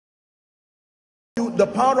you the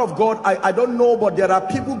power of God. I don't know, but there are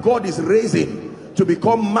people God is raising to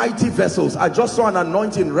become mighty vessels. I just saw an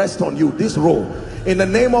anointing rest on you, this row. In the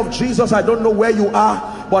name of Jesus, I don't know where you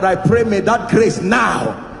are, but I pray may that grace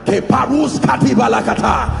now, let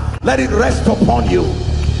it rest upon you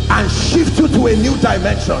and shift you to a new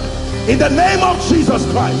dimension. In the name of Jesus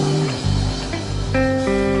Christ.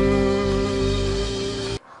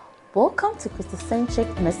 Welcome to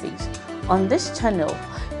Christocentric Message. On this channel,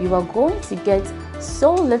 you are going to get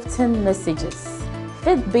soul-lifting messages,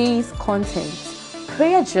 faith-based content,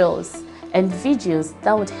 prayer drills, and videos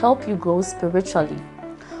that would help you grow spiritually.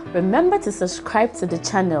 Remember to subscribe to the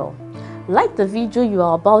channel, like the video you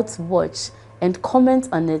are about to watch, and comment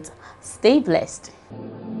on it. Stay blessed.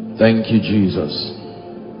 Thank you, Jesus.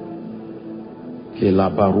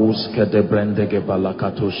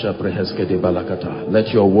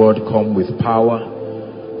 Let your word come with power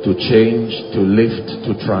to change, to lift,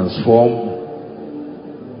 to transform.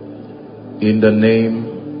 In the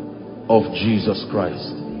name of Jesus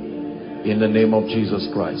Christ. In the name of Jesus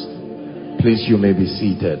Christ. Please, you may be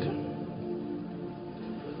seated.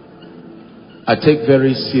 I take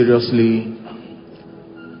very seriously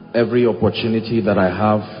every opportunity that I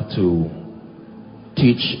have to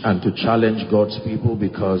teach and to challenge God's people,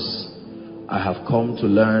 because I have come to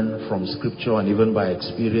learn from scripture and even by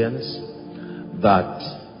experience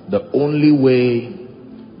that the only way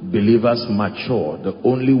believers mature, the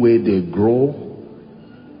only way they grow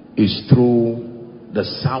is through the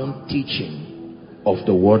sound teaching of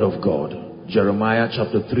the word of God. Jeremiah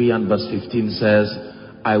chapter 3 and verse 15 says,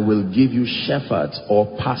 I will give you shepherds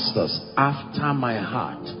or pastors after my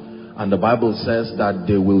heart. And the Bible says that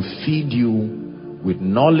they will feed you with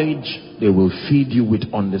knowledge, they will feed you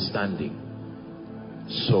with understanding.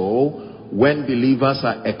 So, when believers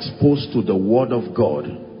are exposed to the word of God,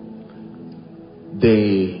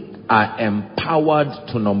 they are empowered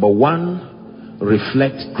to, number one,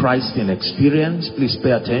 reflect Christ in experience. Please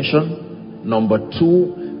pay attention. Number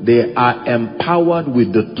two, they are empowered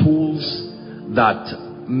with the tools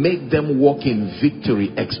that make them walk in victory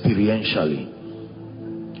experientially.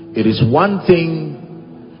 It is one thing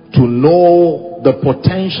to know the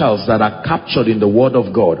potentials that are captured in the word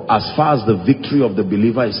of God as far as the victory of the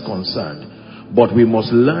believer is concerned, but we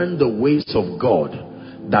must learn the ways of God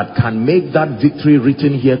that can make that victory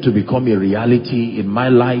written here to become a reality in my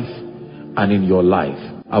life and in your life.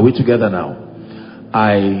 Are we together now?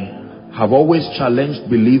 I have always challenged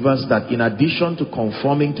believers that in addition to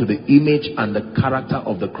conforming to the image and the character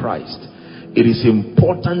of the Christ, it is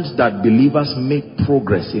important that believers make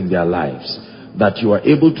progress in their lives, that you are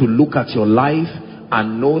able to look at your life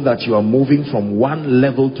and know that you are moving from one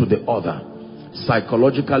level to the other.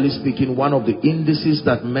 Psychologically speaking, one of the indices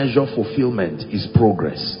that measure fulfillment is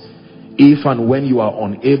progress. If and when you are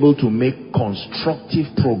unable to make constructive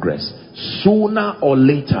progress, sooner or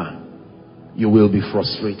later you will be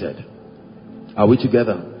frustrated. Are we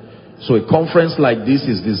together? So a conference like this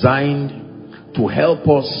is designed to help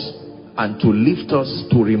us and to lift us,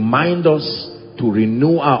 to remind us, to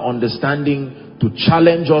renew our understanding, to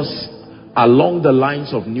challenge us along the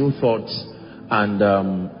lines of new thoughts. And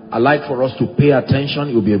I'd like for us to pay attention.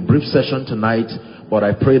 It will be a brief session tonight, but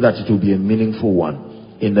I pray that it will be a meaningful one.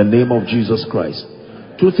 In the name of Jesus Christ.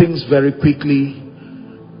 Two things very quickly.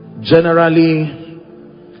 Generally,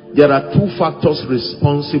 there are two factors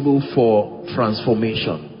responsible for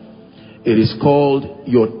transformation. It is called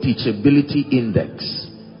your teachability index.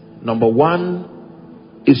 Number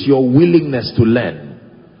one is your willingness to learn,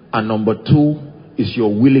 and number two is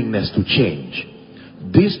your willingness to change.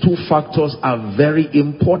 These two factors are very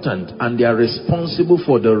important, and they are responsible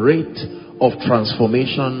for the rate of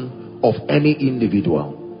transformation of any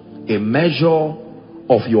individual. A measure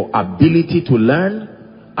of your ability to learn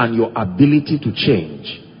and your ability to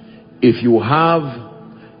change. If you have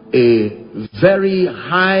a very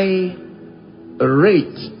high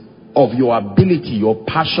rate of your ability, your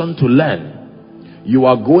passion to learn, you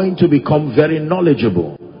are going to become very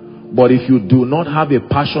knowledgeable. But if you do not have a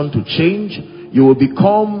passion to change, you will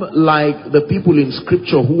become like the people in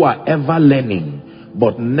scripture who are ever learning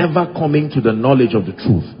but never coming to the knowledge of the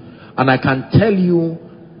truth. And I can tell you,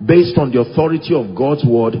 based on the authority of God's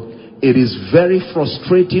word, it is very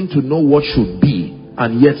frustrating to know what should be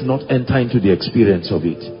and yet not enter into the experience of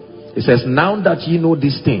it. It says, now that ye know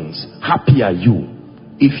these things, happy are you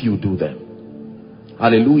if you do them.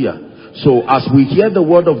 Hallelujah. So as we hear the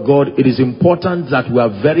word of God, it is important that we are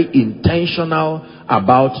very intentional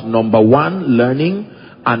about, number one, learning,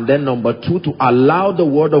 and then number two, to allow the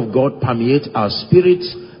word of God permeate our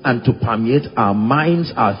spirits and to permeate our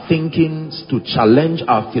minds, our thinkings, to challenge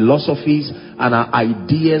our philosophies and our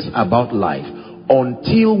ideas about life.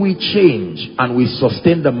 until we change and we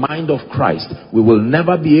sustain the mind of Christ, we will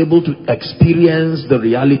never be able to experience the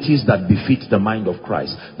realities that befit the mind of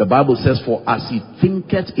Christ. The Bible says, for as he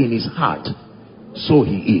thinketh in his heart, so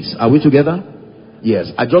he is. Are we together?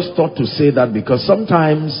 Yes. I just thought to say that because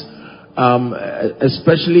sometimes,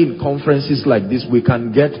 especially in conferences like this, we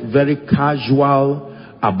can get very casual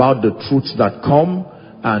about the truths that come,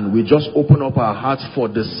 and we just open up our hearts for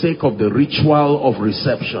the sake of the ritual of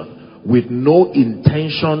reception, with no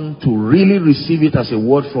intention to really receive it as a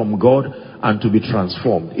word from God and to be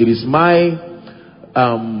transformed. It is my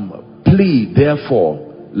plea, therefore,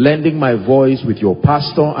 lending my voice with your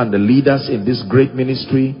pastor and the leaders in this great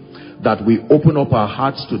ministry, that we open up our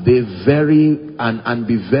hearts today and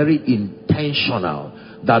be very intentional,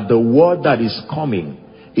 that the word that is coming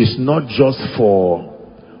is not just for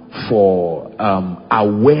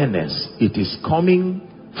awareness. It is coming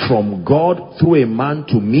from God through a man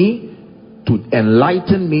to me, to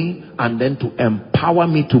enlighten me, and then to empower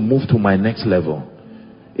me to move to my next level.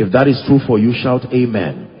 If that is true for you, shout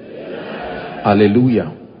amen. Amen.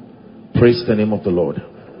 Hallelujah. Praise the name of the Lord.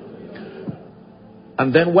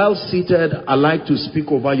 And then while seated, I like to speak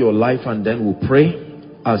over your life, and then we'll pray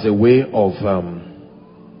as a way of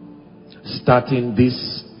starting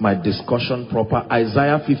this, my discussion proper.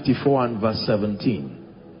 Isaiah 54 and verse 17.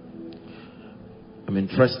 I'm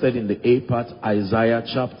interested in the A part. Isaiah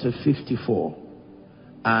chapter 54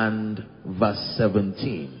 and verse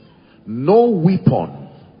 17. No weapon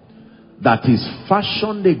that is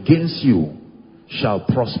fashioned against you shall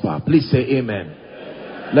prosper. Please say amen.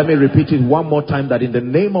 Let me repeat it one more time, that in the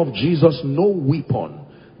name of Jesus, no weapon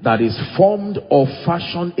that is formed or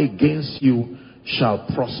fashioned against you shall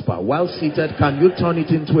prosper. While seated, can you turn it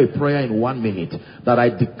into a prayer in 1 minute, that I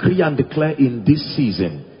decree and declare in this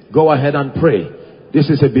season? Go ahead and pray. This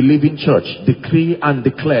is a believing church. Decree and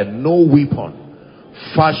declare, no weapon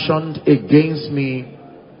fashioned against me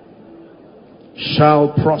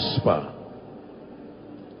shall prosper.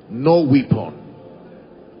 No weapon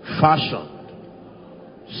fashioned.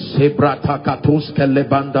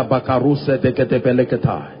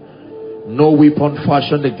 No weapon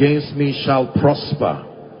fashioned against me shall prosper.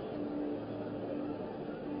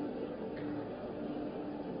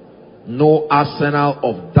 No arsenal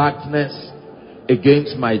of darkness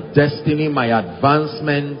against my destiny, my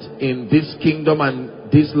advancement in this kingdom and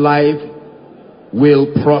this life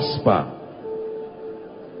will prosper.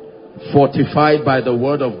 Fortified by the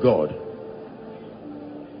word of God.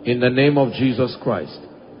 In the name of Jesus Christ.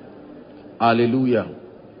 Hallelujah.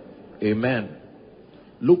 Amen.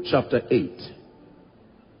 Luke chapter 8.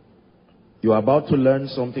 You are about to learn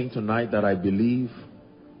something tonight that I believe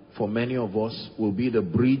for many of us will be the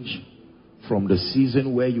bridge from the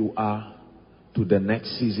season where you are to the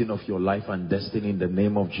next season of your life and destiny, in the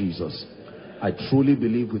name of Jesus. I truly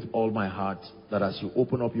believe with all my heart that as you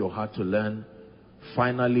open up your heart to learn,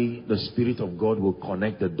 finally the Spirit of God will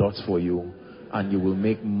connect the dots for you, and you will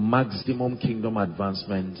make maximum kingdom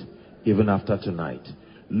advancement even after tonight.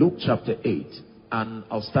 Luke chapter 8, and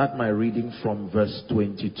I'll start my reading from verse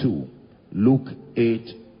 22. Luke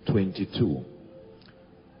 8:22.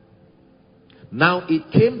 Now it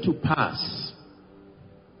came to pass,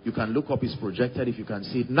 you can look up, it's projected if you can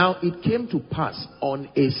see it. Now it came to pass on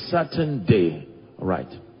a certain day, all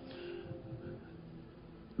right,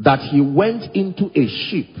 that he went into a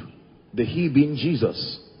ship, the he being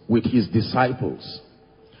Jesus, with his disciples.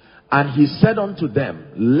 And he said unto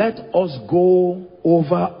them, let us go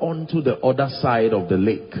over unto the other side of the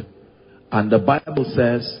lake. And the Bible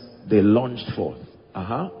says they launched forth.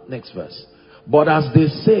 Next verse. But as they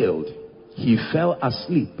sailed, he fell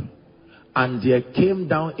asleep. And there came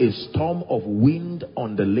down a storm of wind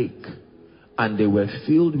on the lake. And they were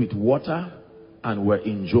filled with water and were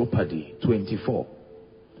in jeopardy. 24.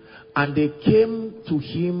 And they came to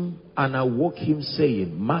him and awoke him,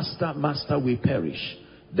 saying, Master, Master, we perish.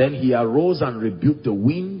 Then he arose and rebuked the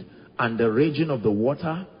wind and the raging of the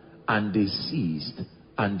water, and they ceased,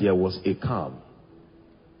 and there was a calm.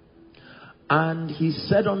 And he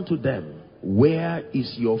said unto them, where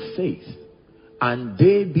is your faith? And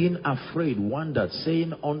they, being afraid, wondered,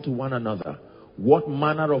 saying unto one another, what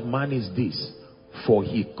manner of man is this? For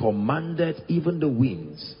he commanded even the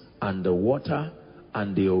winds and the water,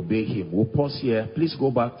 and they obey him. We'll pause here. Please go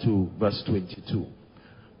back to verse 22.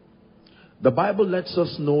 The Bible lets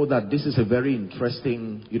us know that this is a very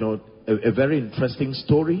interesting, a very interesting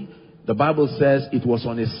story. The Bible says it was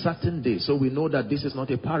on a certain day. So we know that this is not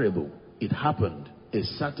a parable. It happened a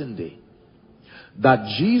certain day.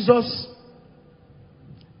 That Jesus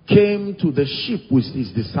came to the ship with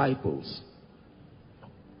his disciples.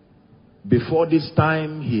 Before this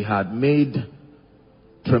time, he had made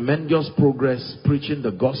tremendous progress, preaching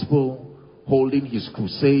the gospel, holding his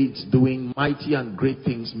crusades, doing mighty and great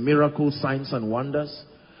things, miracles, signs and wonders.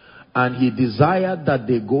 And he desired that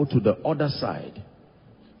they go to the other side.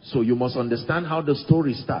 So you must understand how the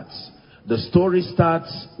story starts. The story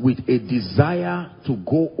starts with a desire to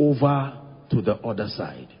go over to the other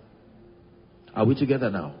side. Are we together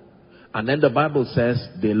now? And then the Bible says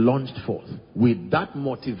they launched forth with that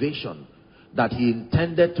motivation that he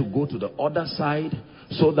intended to go to the other side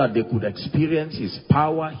so that they could experience his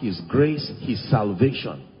power, his grace, his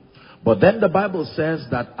salvation. But then the Bible says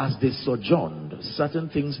that as they sojourned, certain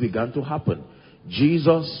things began to happen.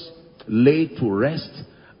 Jesus lay to rest,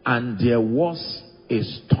 and there was a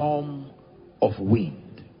storm of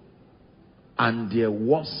wind. And there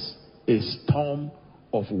was a storm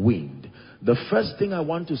of wind. The first thing I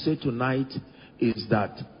want to say tonight is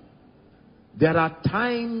that there are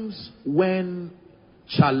times when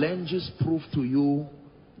challenges prove to you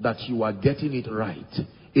that you are getting it right.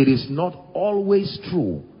 It is not always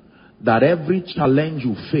true that every challenge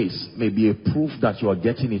you face may be a proof that you are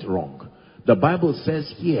getting it wrong. The Bible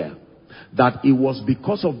says here that it was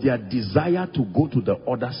because of their desire to go to the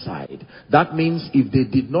other side. That means if they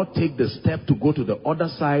did not take the step to go to the other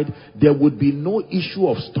side, there would be no issue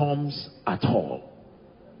of storms at all.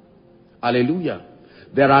 Hallelujah.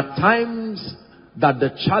 There are times that the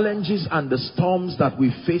challenges and the storms that we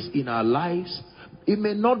face in our lives, it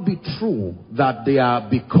may not be true that they are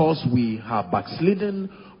because we have backslidden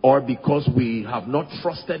or because we have not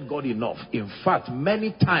trusted God enough. In fact,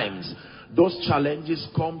 many times those challenges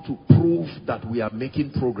come to prove that we are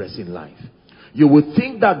making progress in life. You would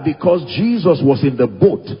think that because Jesus was in the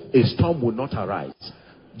boat, a storm would not arise.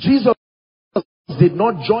 Jesus did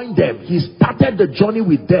not join them. He started the journey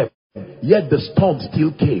with them, yet the storm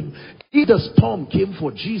still came. If the storm came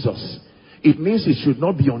for Jesus, it means it should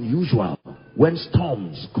not be unusual when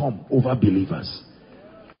storms come over believers.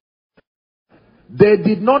 They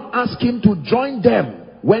did not ask him to join them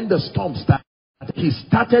when the storm started. He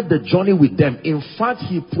started the journey with them. In fact,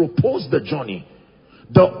 he proposed the journey.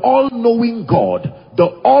 The all-knowing God, the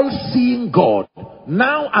all-seeing God,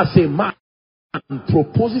 now as a man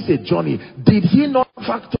proposes a journey. Did he not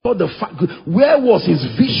factor the fact? Where was his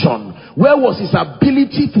vision? Where was his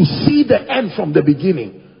ability to see the end from the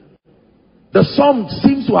beginning? The storm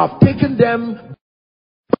seems to have taken them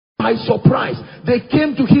by surprise. They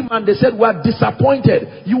came to him and they said, "We are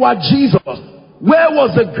disappointed. You are Jesus." Where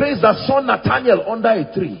was the grace that saw Nathanael under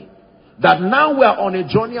a tree? That now we are on a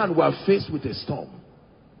journey and we are faced with a storm.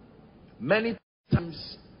 Many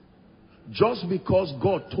times, just because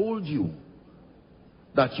God told you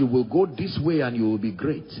that you will go this way and you will be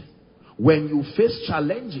great, when you face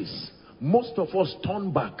challenges, most of us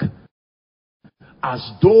turn back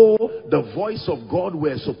as though the voice of God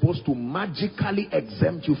were supposed to magically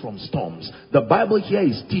exempt you from storms. The Bible here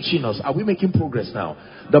is teaching us. Are we making progress now?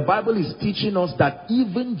 The Bible is teaching us that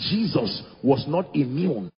even Jesus was not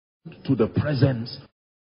immune to the presence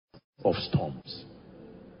of storms.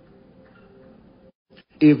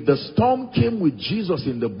 If the storm came with Jesus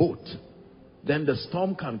in the boat, then the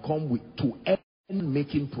storm can come to end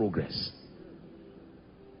making progress.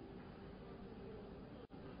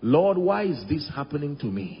 Lord, why is this happening to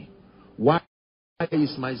me? Why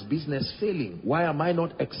is my business failing? Why am I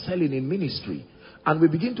not excelling in ministry? And we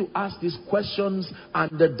begin to ask these questions,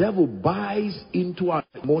 and the devil buys into our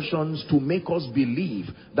emotions to make us believe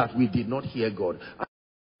that we did not hear God.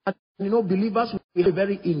 And you know, believers have a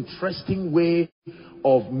very interesting way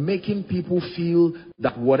of making people feel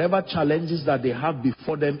that whatever challenges that they have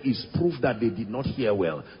before them is proof that they did not hear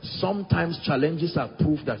well. Sometimes challenges are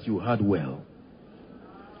proof that you heard well.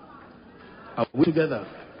 Are we together?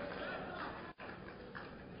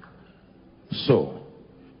 So,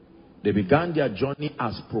 they began their journey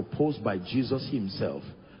as proposed by Jesus himself.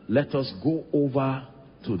 Let us go over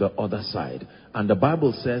to the other side. And the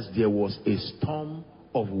Bible says there was a storm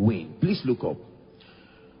of wind. Please look up.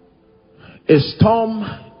 A storm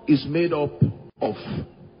is made up of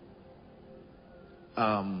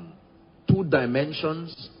two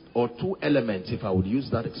dimensions or two elements, if I would use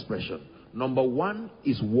that expression. Number one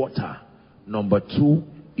is water. Number two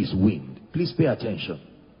is wind. Please pay attention.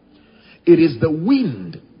 It is the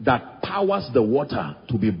wind that powers the water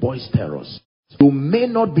to be boisterous. You may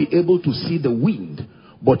not be able to see the wind,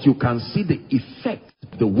 but you can see the effect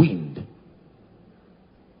of the wind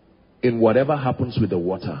in whatever happens with the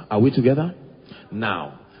water. Are we together?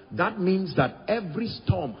 Now, that means that every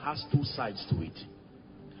storm has two sides to it.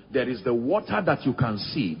 There is the water that you can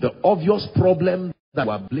see, the obvious problem that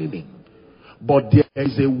you are blaming. But there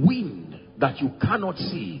is a wind that you cannot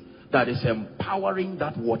see that is empowering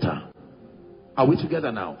that water. Are we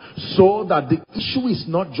together now? So that the issue is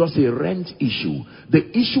not just a rent issue. The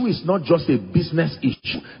issue is not just a business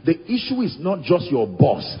issue. The issue is not just your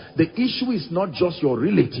boss. The issue is not just your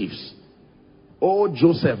relatives. Oh,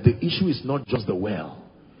 Joseph, the issue is not just the well.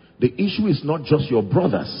 The issue is not just your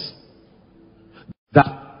brothers.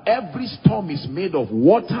 That every storm is made of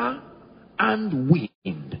water and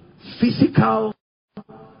wind. Physical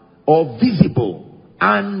or visible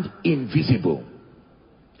and invisible.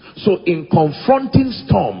 So in confronting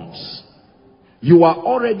storms, you are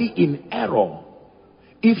already in error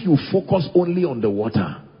if you focus only on the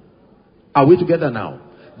water. Are we together now?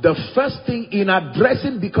 The first thing in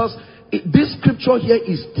addressing, because this scripture here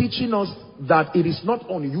is teaching us that it is not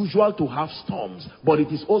unusual to have storms, but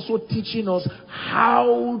it is also teaching us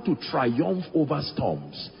how to triumph over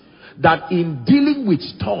storms. That in dealing with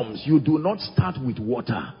storms, you do not start with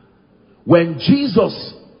water. When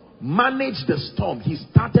Jesus managed the storm, he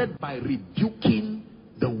started by rebuking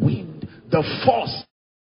the wind, the force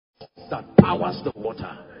that powers the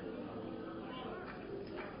water.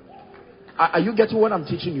 Are you getting what I'm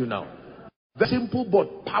teaching you now? Very simple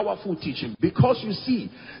but powerful teaching. Because you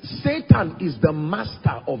see, Satan is the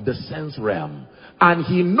master of the sense realm, and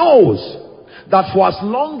he knows that for as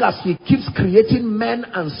long as he keeps creating men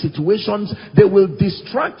and situations, they will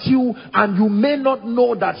distract you, and you may not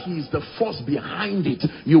know that he is the force behind it.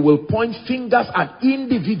 You will point fingers at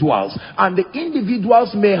individuals, and the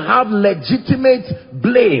individuals may have legitimate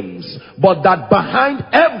blames, but that behind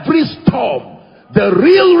every storm, the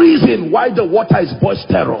real reason why the water is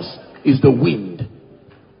boisterous is the wind.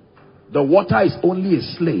 The water is only a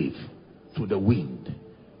slave to the wind.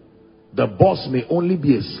 The boss may only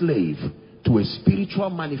be a slave to a spiritual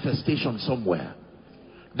manifestation somewhere.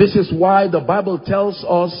 This is why the Bible tells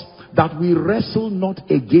us that we wrestle not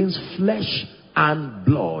against flesh and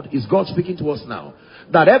blood. Is God speaking to us now?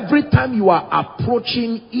 That every time you are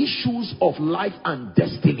approaching issues of life and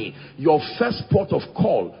destiny, your first port of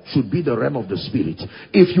call should be the realm of the spirit.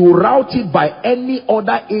 If you route it by any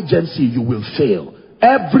other agency, you will fail.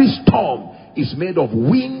 Every storm is made of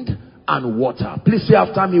wind and water. Please say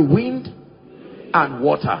after me, wind and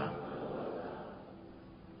water.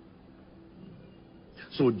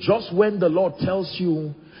 So just when the Lord tells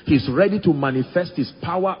you he's ready to manifest his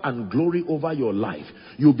power and glory over your life,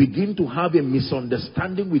 you begin to have a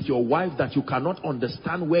misunderstanding with your wife that you cannot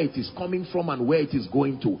understand where it is coming from and where it is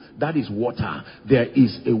going to. That is water. There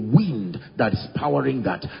is a wind that is powering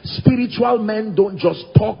that. Spiritual men don't just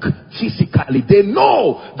talk physically. They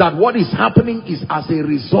know that what is happening is as a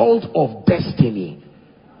result of destiny.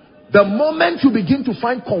 The moment you begin to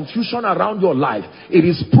find confusion around your life, it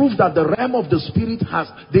is proof that the realm of the spirit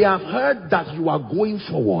they have heard that you are going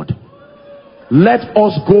forward. Let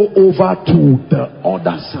us go over to the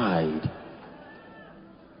other side.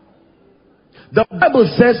 The Bible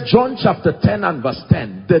says, John chapter 10 and verse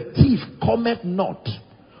 10, the thief cometh not,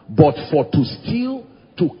 but for to steal,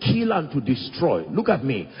 to kill, and to destroy. Look at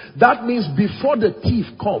me. That means before the thief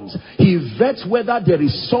comes, he vets whether there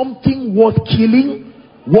is something worth killing,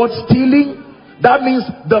 worth stealing. That means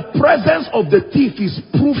the presence of the thief is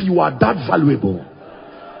proof you are that valuable.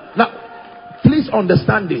 Now, please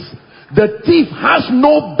understand this. The thief has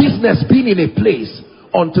no business being in a place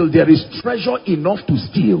until there is treasure enough to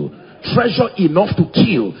steal, treasure enough to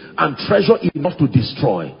kill, and treasure enough to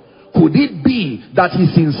destroy. Could it be that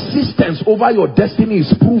his insistence over your destiny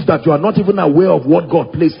is proof that you are not even aware of what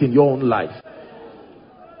God placed in your own life?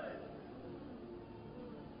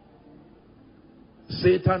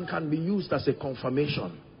 Satan can be used as a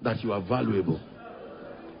confirmation that you are valuable.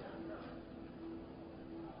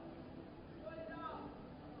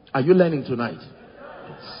 Are you learning tonight?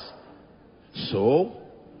 Yes. So,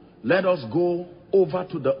 let us go over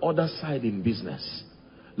to the other side in business.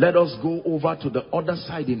 Let us go over to the other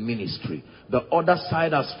side in ministry. The other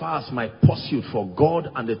side as far as my pursuit for God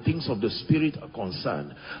and the things of the Spirit are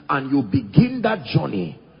concerned. And you begin that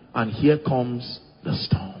journey, and here comes the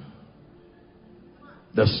storm.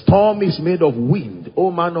 The storm is made of wind.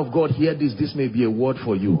 Oh man of God, hear this. This may be a word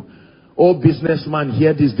for you. Oh businessman,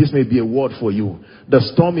 hear this. This may be a word for you. The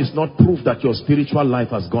storm is not proof that your spiritual life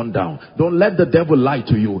has gone down. Don't let the devil lie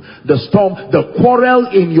to you. The storm, the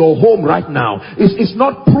quarrel in your home right now is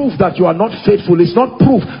not proof that you are not faithful. It's not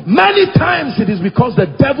proof. Many times it is because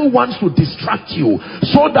the devil wants to distract you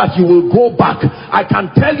so that you will go back. I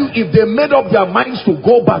can tell you, if they made up their minds to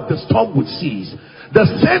go back, the storm would cease. The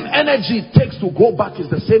same energy it takes to go back is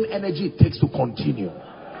the same energy it takes to continue.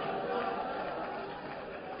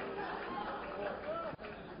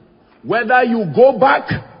 Whether you go back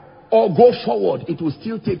or go forward, it will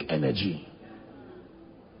still take energy.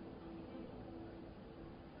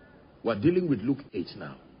 We're dealing with Luke 8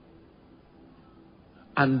 now.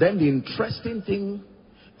 And then the interesting thing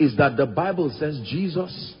is that the Bible says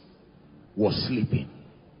Jesus was sleeping.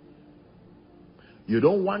 You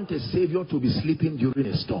don't want a savior to be sleeping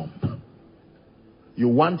during a storm. You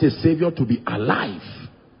want a savior to be alive.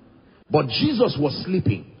 But Jesus was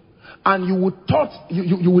sleeping. And you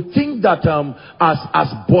would think that as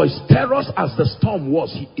boisterous as the storm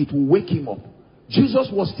was, it will wake him up. Jesus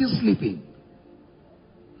was still sleeping.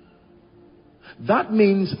 That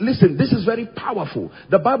means, listen, this is very powerful.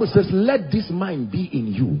 The Bible says, let this mind be in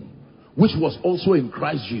you, which was also in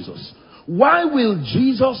Christ Jesus. Why will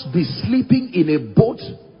Jesus be sleeping in a boat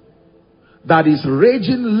that is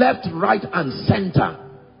raging left, right, and center?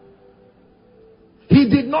 He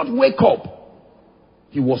did not wake up.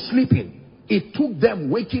 He was sleeping. It took them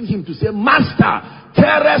waking him to say, Master,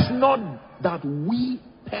 carest not that we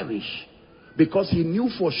perish. Because he knew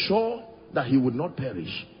for sure that he would not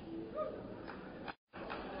perish.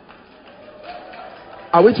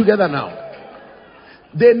 Are we together now?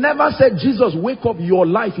 They never said, Jesus, wake up, your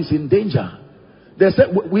life is in danger. They said,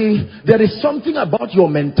 there is something about your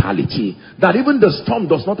mentality that even the storm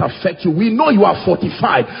does not affect you. We know you are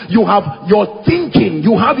fortified. You have your thinking.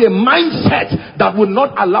 You have a mindset that will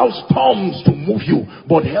not allow storms to move you.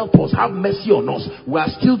 But help us. Have mercy on us. We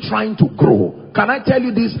are still trying to grow. Can I tell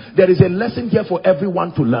you this? There is a lesson here for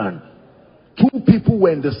everyone to learn. Two people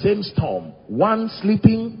were in the same storm. One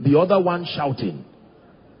sleeping, the other one shouting.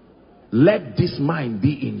 Let this mind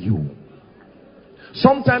be in you.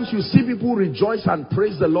 Sometimes you see people rejoice and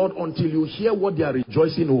praise the Lord until you hear what they are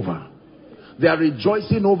rejoicing over. They are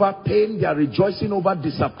rejoicing over pain. They are rejoicing over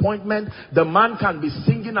disappointment. The man can be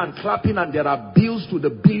singing and clapping and there are bills to the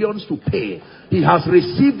billions to pay. He has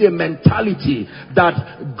received a mentality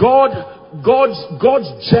that God's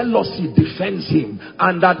jealousy defends him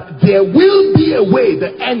and that there will be a way,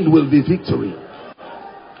 the end will be victory.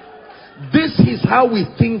 This is how we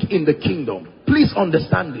think in the kingdom. Please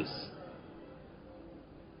understand this.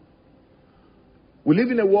 We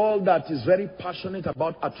live in a world that is very passionate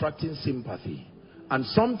about attracting sympathy. And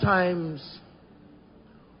sometimes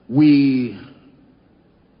we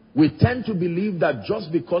tend to believe that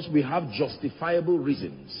just because we have justifiable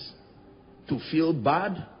reasons to feel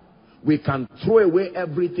bad, we can throw away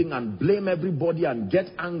everything and blame everybody and get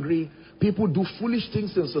angry. People do foolish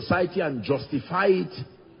things in society and justify it.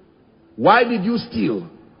 Why did you steal?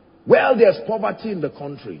 Well, there's poverty in the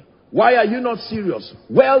country. Why are you not serious?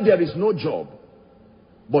 Well, there is no job.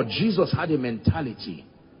 But Jesus had a mentality.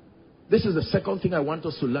 This is the second thing I want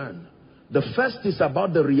us to learn. The first is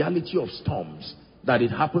about the reality of storms, that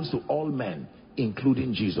it happens to all men,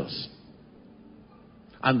 including Jesus.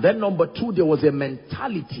 And then number two, there was a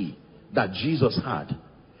mentality that Jesus had.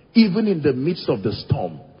 Even in the midst of the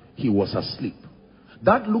storm, he was asleep.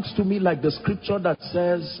 That looks to me like the scripture that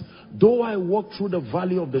says, though I walk through the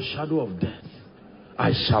valley of the shadow of death,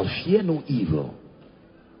 I shall fear no evil.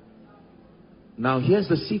 Now here's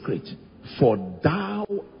the secret. For thou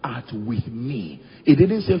art with me. It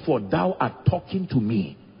didn't say for thou art talking to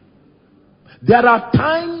me. There are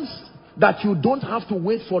times that you don't have to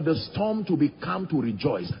wait for the storm to be calm to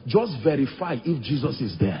rejoice. Just verify if Jesus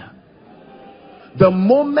is there. The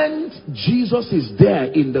moment Jesus is there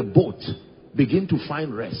in the boat, begin to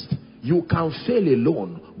find rest. You can fail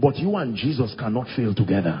alone, but you and Jesus cannot fail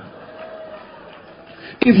together.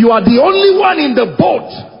 If you are the only one in the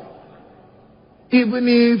boat, even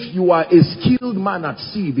if you are a skilled man at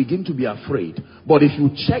sea, begin to be afraid. But if you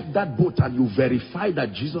check that boat and you verify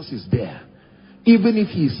that Jesus is there, even if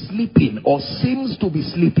he is sleeping or seems to be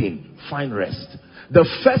sleeping, find rest. The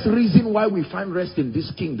first reason why we find rest in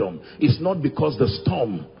this kingdom is not because the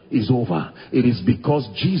storm is over. It is because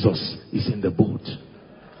Jesus is in the boat.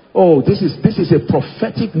 Oh, this is a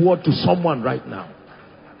prophetic word to someone right now.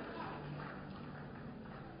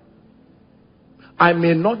 I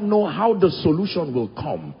may not know how the solution will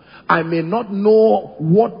come. I may not know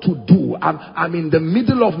what to do. I'm in the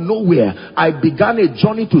middle of nowhere. I began a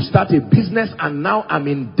journey to start a business and now I'm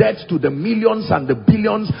in debt to the millions and the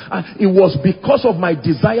billions. It was because of my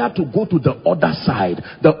desire to go to the other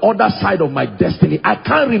side of my destiny. I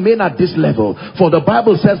can't remain at this level. For the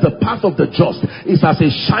Bible says the path of the just is as a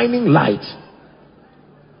shining light.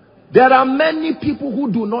 There are many people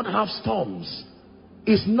who do not have storms.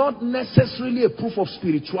 It's not necessarily a proof of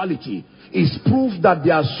spirituality. It's proof that they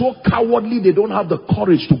are so cowardly they don't have the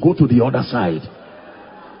courage to go to the other side.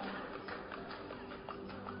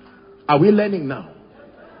 Are we learning now?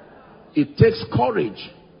 It takes courage.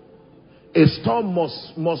 A storm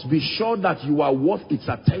must be sure that you are worth its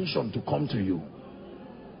attention to come to you.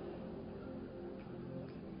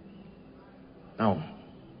 Now,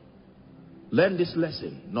 Learn this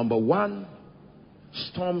lesson. Number one,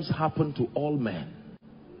 storms happen to all men,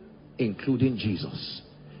 including Jesus.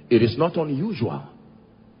 It is not unusual.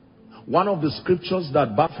 One of the scriptures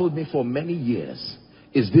that baffled me for many years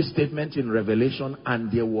is this statement in Revelation,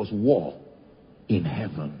 and there was war in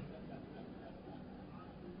heaven.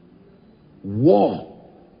 War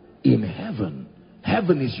in heaven.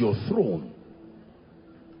 Heaven is your throne.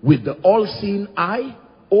 With the all-seeing eye,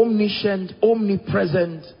 omniscient,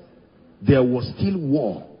 omnipresent, there was still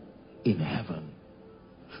war in heaven.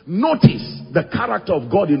 Notice the character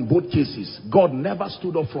of God in both cases. God never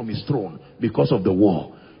stood up from his throne because of the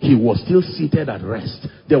war. He was still seated at rest.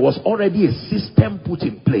 There was already a system put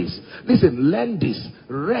in place. Listen, learn this.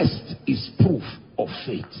 Rest is proof of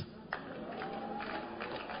faith.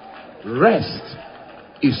 Rest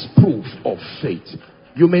is proof of faith.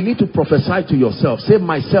 You may need to prophesy to yourself. Say,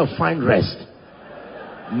 myself, find rest.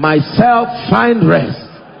 Myself, find rest.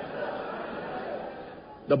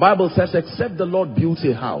 The Bible says, except the Lord builds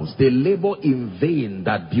a house, they labor in vain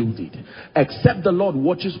that build it. Except the Lord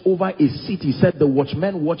watches over a city, said the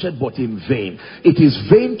watchman watcheth but in vain. It is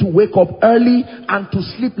vain to wake up early and to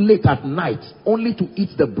sleep late at night, only to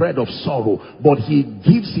eat the bread of sorrow. But he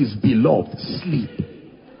gives his beloved sleep.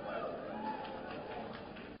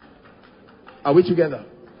 Are we together?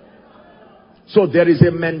 So there is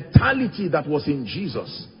a mentality that was in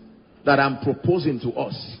Jesus that I'm proposing to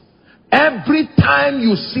us. Every time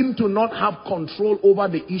you seem to not have control over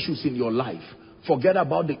the issues in your life, forget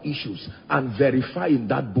about the issues and verify in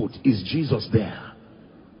that boat, is Jesus there?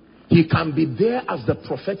 He can be there as the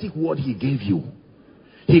prophetic word he gave you.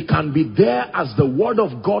 He can be there as the word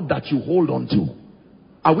of God that you hold on to.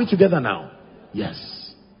 Are we together now?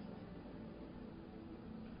 Yes.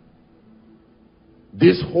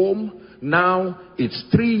 This home, now it's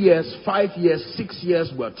 3 years, 5 years, 6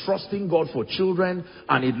 years. We're trusting God for children,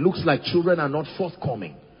 and it looks like children are not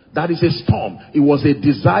forthcoming. That is a storm. It was a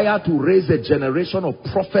desire to raise a generation of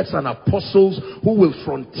prophets and apostles who will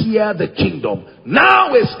frontier the kingdom.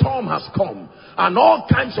 Now a storm has come, and all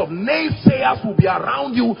kinds of naysayers will be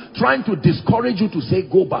around you trying to discourage you to say,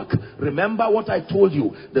 go back. Remember what I told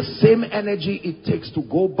you. The same energy it takes to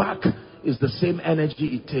go back is the same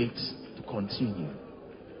energy it takes to continue.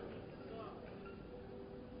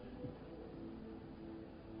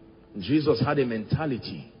 Jesus had a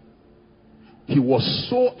mentality. He was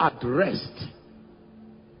so at rest,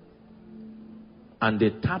 and they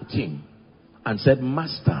tapped him and said,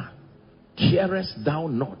 Master, carest thou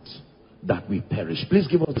not that we perish? Please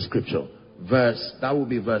give us the scripture. That will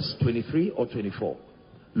be verse 23 or 24.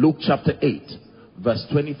 Luke chapter 8, verse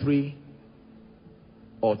 23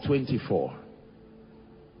 or 24.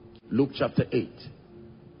 Luke chapter 8.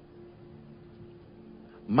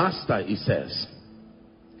 Master, he says,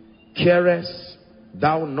 carest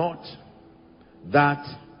thou not that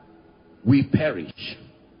we perish?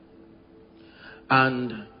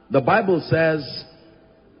 And the Bible says,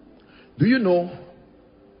 do you know?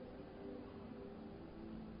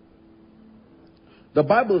 The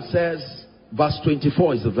Bible says, verse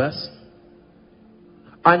 24 is the verse.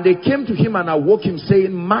 And they came to him and awoke him,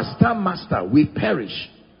 saying, Master, Master, we perish.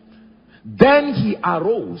 Then he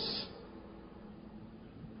arose.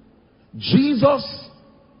 Jesus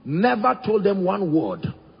never told them one word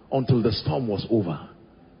until the storm was over.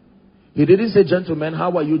 He didn't say, gentlemen,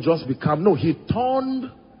 how are you? Just be calm. No, he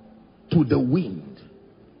turned to the wind,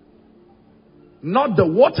 not the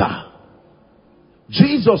water.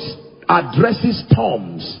 Jesus addresses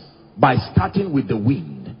storms by starting with the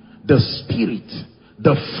wind, the spirit,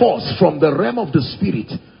 the force from the realm of the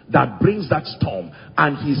spirit that brings that storm.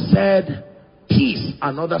 And he said, peace.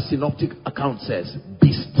 Another synoptic account says,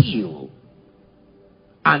 be still.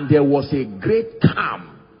 And there was a great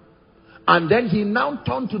calm. And then he now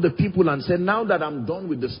turned to the people and said, now that I'm done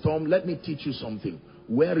with the storm, let me teach you something.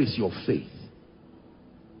 Where is your faith?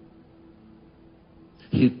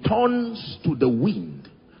 He turns to the wind,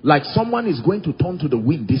 like someone is going to turn to the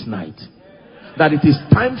wind this night. That it is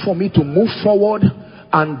time for me to move forward,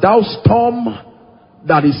 and thou storm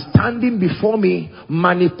that is standing before me,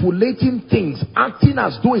 manipulating things, acting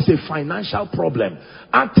as though it's a financial problem,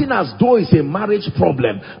 acting as though it's a marriage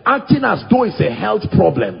problem, acting as though it's a health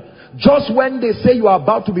problem. Just when they say you are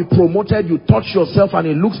about to be promoted, you touch yourself and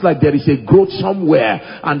it looks like there is a growth somewhere,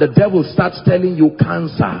 and the devil starts telling you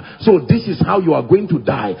cancer. So this is how you are going to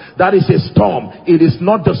die. That is a storm. It is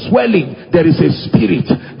not the swelling. There is a spirit.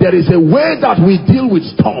 There is a way that we deal with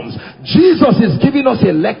storms. Jesus is giving us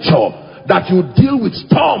a lecture that you deal with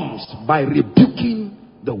storms by rebuking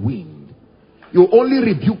the wind. You only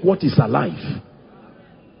rebuke what is alive.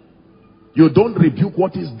 You don't rebuke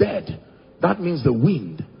what is dead. That means the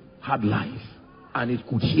wind had life and it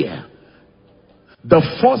could hear. The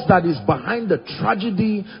force that is behind the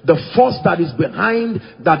tragedy, the force that is behind,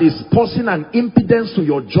 that is posing an impedance to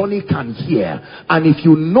your journey can hear. And if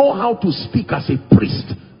you know how to speak as a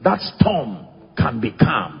priest, that storm can be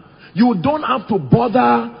calm. You don't have to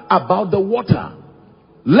bother about the water.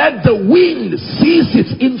 Let the wind cease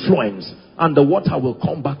its influence and the water will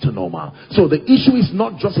come back to normal. So the issue is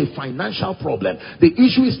not just a financial problem. The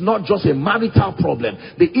issue is not just a marital problem.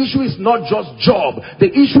 The issue is not just job. The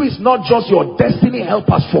issue is not just your destiny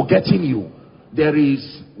helpers forgetting you. There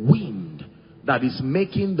is wind that is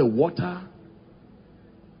making the water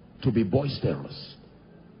to be boisterous.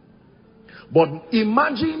 But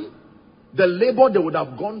imagine the labor they would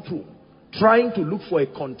have gone through trying to look for a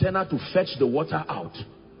container to fetch the water out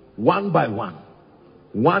one by one.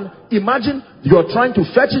 Imagine you're trying to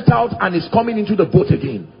fetch it out and it's coming into the boat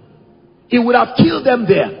again. It would have killed them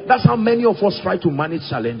there. That's how many of us try to manage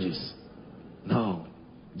challenges. Now,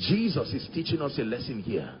 Jesus is teaching us a lesson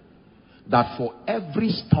here. That for every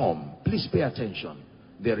storm, please pay attention,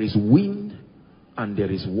 there is wind and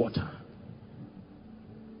there is water.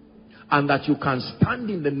 And that you can stand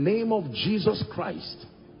in the name of Jesus Christ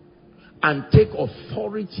and take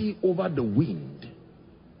authority over the wind.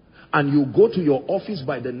 And you go to your office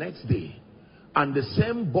by the next day, and the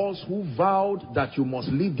same boss who vowed that you must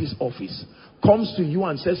leave this office comes to you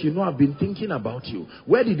and says, you know, I've been thinking about you.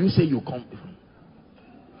 Where did you say you come from?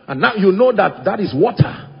 And now you know that that is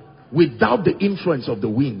water without the influence of the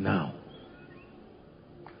wind now.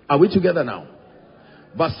 Are we together now?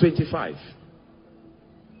 Verse 25.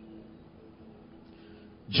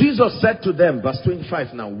 Jesus said to them, verse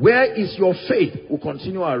 25 now, where is your faith? We'll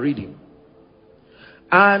continue our reading.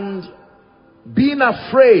 And being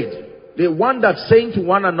afraid, they wondered, saying to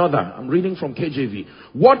one another, I'm reading from KJV,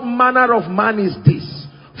 what manner of man is this?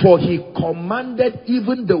 For he commanded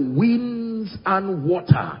even the winds and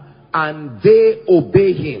water, and they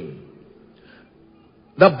obey him.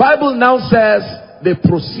 The Bible now says they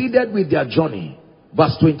proceeded with their journey.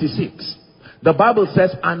 Verse 26. The Bible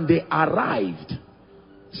says, and they arrived.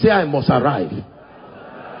 Say, I must arrive.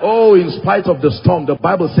 Oh, in spite of the storm, the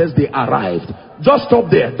Bible says they arrived. Just stop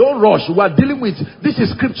there. Don't rush. We are dealing with, this is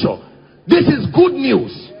scripture. This is good news.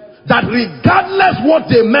 That regardless what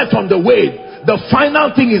they met on the way, the final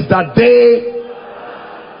thing is that they,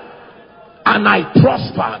 and I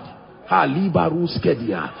prospered.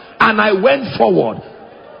 And I went forward.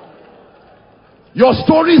 Your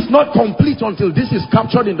story is not complete until this is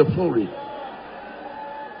captured in the story.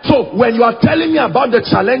 So when you are telling me about the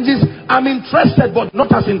challenges, I'm interested, but not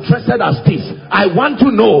as interested as this. I want to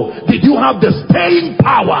know, did you have the staying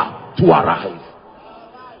power to arrive?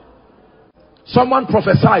 Someone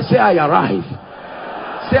prophesy, say I arrive.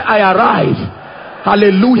 Say I arrive.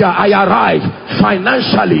 Hallelujah, I arrive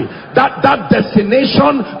financially. That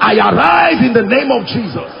destination, I arrive in the name of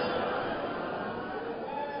Jesus.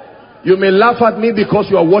 You may laugh at me because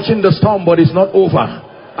you are watching the storm, but it's not over.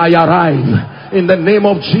 I arrive. In the name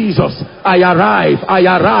of Jesus, I arrive.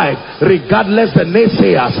 Regardless the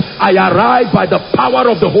naysayers, I arrive by the power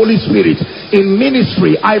of the Holy Spirit. In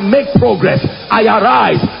ministry, I make progress. I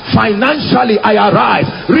arrive. Financially, I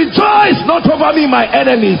arrive. Rejoice not over me, my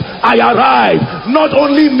enemies. I arrive. Not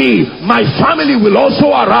only me, my family will also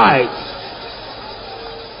arrive.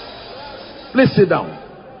 Please sit down.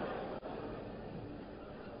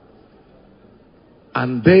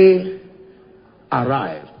 And they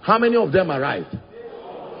arrived. How many of them arrived?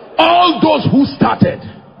 All those who started.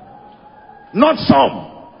 Not some.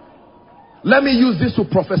 Let me use this to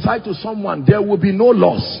prophesy to someone. There will be no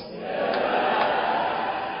loss.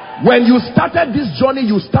 When you started this journey,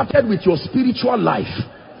 you started with your spiritual life,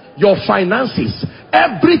 your finances.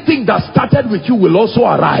 Everything that started with you will also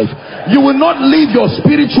arrive. You will not leave your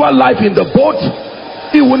spiritual life in the boat.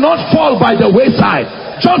 It will not fall by the wayside.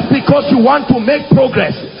 Just because you want to make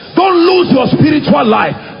progress. Don't lose your spiritual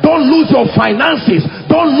life. Don't lose your finances.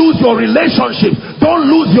 Don't lose your relationships. Don't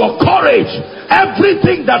lose your courage.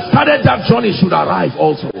 Everything that started that journey should arrive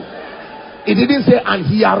also. It didn't say, and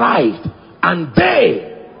he arrived. And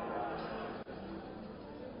they.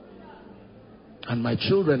 And my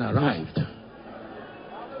children arrived.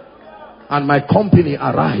 And my company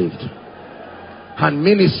arrived. And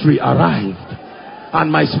ministry arrived.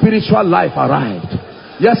 And my spiritual life arrived.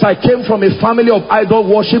 Yes, I came from a family of idol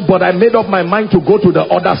worship, but I made up my mind to go to the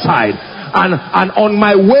other side. And on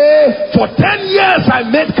my way, for 10 years, I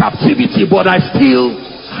made captivity, but I still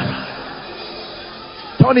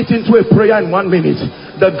turn it into a prayer in 1 minute.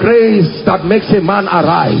 The grace that makes a man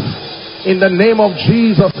arrive. In the name of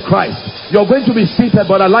Jesus Christ. You're going to be seated,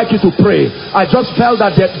 but I'd like you to pray. I just felt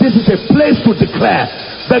that this is a place to declare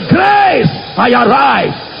The grace, I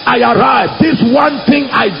arrive. I arrive. This one thing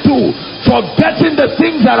I do, forgetting the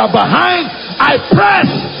things that are behind, I press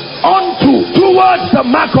towards the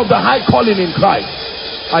mark of the high calling in Christ.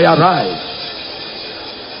 I arrive.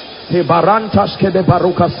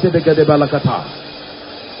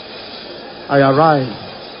 I arrive.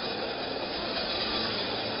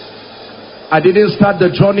 I didn't start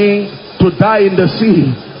the journey to die in the sea.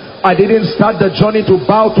 I didn't start the journey to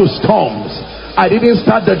bow to storms. I didn't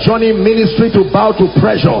start the journey ministry to bow to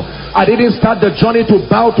pressure. I didn't start the journey to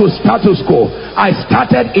bow to status quo. I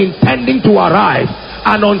started intending to arrive.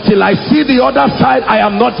 And until I see the other side, I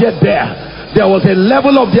am not yet there. There was a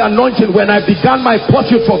level of the anointing when I began my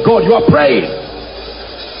pursuit for God. You are praying.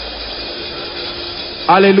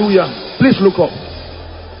 Hallelujah. Please look up.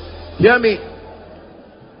 Hear me.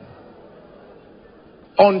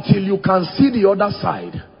 Until you can see the other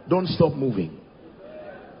side, don't stop moving.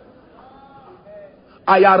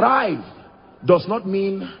 I arrived does not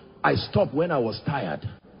mean I stopped when I was tired.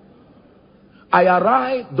 I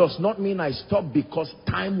arrived does not mean I stopped because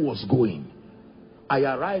time was going. I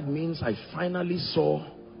arrived means I finally saw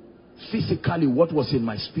physically what was in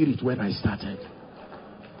my spirit when I started.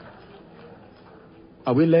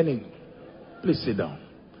 Are we learning? Please sit down.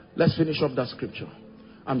 Let's finish up that scripture.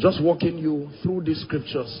 I'm just walking you through these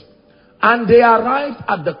scriptures. And they arrived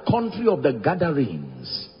at the country of the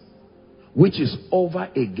Gadarenes, which is over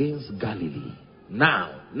against Galilee.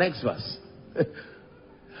 Now, next verse.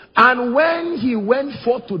 And when he went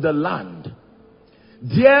forth to the land,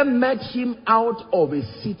 there met him out of a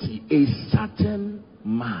city a certain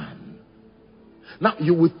man. Now,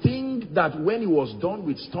 you would think that when he was done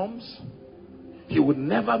with storms, he would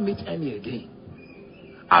never meet any again.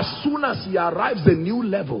 As soon as he arrives the new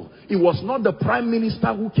level, it was not the prime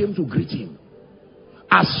minister who came to greet him.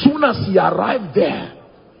 As soon as he arrived there,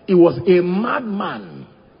 it was a madman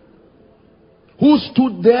who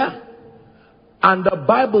stood there, and the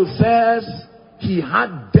Bible says he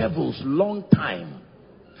had devils long time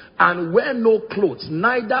and wear no clothes,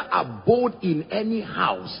 neither abode in any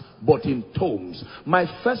house but in tombs. My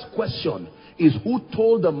first question is, who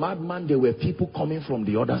told the madman there were people coming from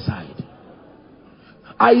the other side?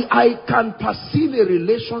 I can perceive a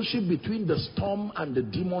relationship between the storm and the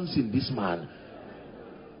demons in this man.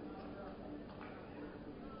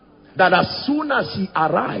 That as soon as he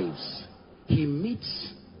arrives, he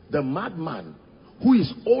meets the madman, who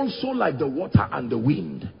is also like the water and the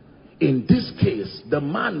wind. In this case, the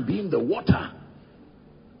man being the water,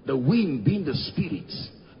 the wind being the spirit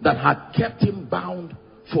that had kept him bound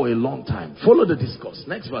for a long time. Follow the discourse.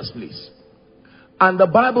 Next verse, please. And the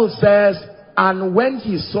Bible says, and when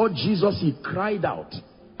he saw Jesus, he cried out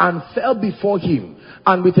and fell before him,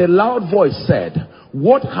 and with a loud voice said,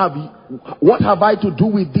 What have I to do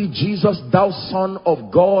with thee, Jesus, thou Son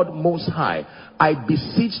of God Most High? I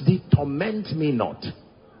beseech thee, torment me not.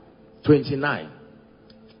 29.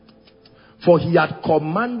 For he had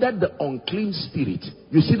commanded the unclean spirit.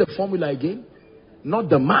 You see the formula again? Not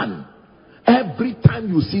the man. Every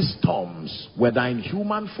time you see storms, whether in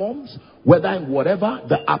human forms, whether in whatever,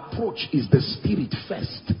 the approach is the spirit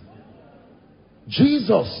first.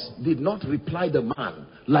 Jesus did not reply the man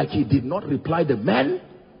like he did not reply the man.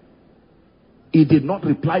 He did not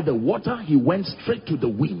reply the water. He went straight to the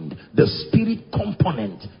wind, the spirit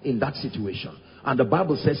component in that situation. And the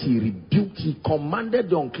Bible says he rebuked, he commanded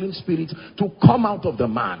the unclean spirit to come out of the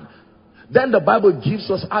man. Then the Bible gives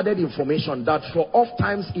us added information that for oft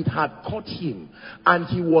times it had caught him, and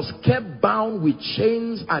he was kept bound with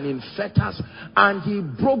chains and in fetters, and he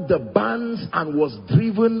broke the bands and was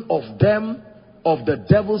driven of them, of the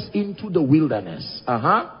devils, into the wilderness.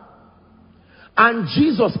 And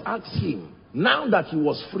Jesus asked him, now that he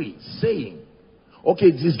was free, saying,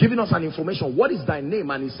 okay, he's giving us an information. What is thy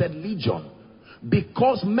name? And he said, Legion.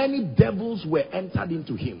 Because many devils were entered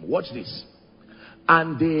into him. Watch this.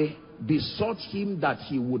 And they besought him that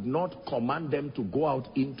he would not command them to go out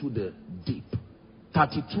into the deep.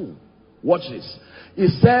 32. Watch this. It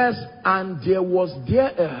says, and there was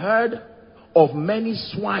there a herd of many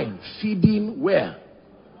swine feeding where?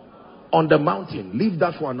 On the mountain. Leave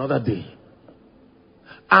that for another day.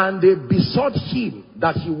 And they besought him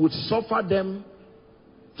that he would suffer them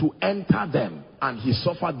to enter them. And he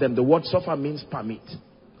suffered them. The word suffer means permit.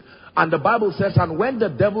 And the Bible says, and when the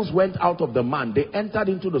devils went out of the man, they entered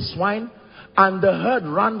into the swine, and the herd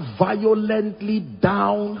ran violently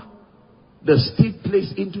down the steep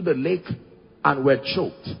place into the lake and were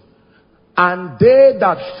choked. And they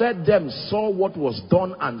that fed them saw what was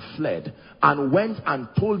done and fled, and went and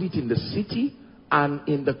told it in the city and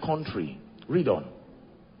in the country. Read on.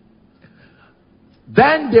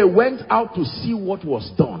 Then they went out to see what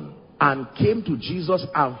was done, and came to Jesus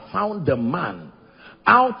and found the man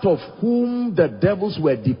out of whom the devils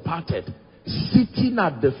were departed, sitting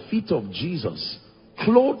at the feet of Jesus,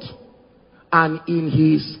 clothed and in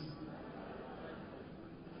his...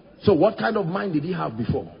 So what kind of mind did he have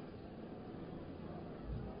before?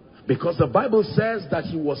 Because the Bible says that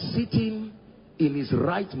he was sitting in his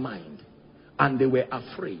right mind, and they were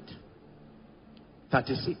afraid.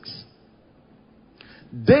 36.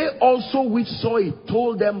 They also which saw it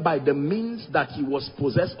told them by the means that he was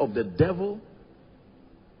possessed of the devil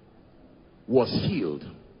was healed.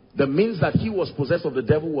 The means that he was possessed of the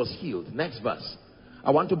devil was healed. Next verse.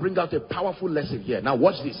 I want to bring out a powerful lesson here. Now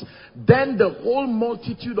watch this. Then the whole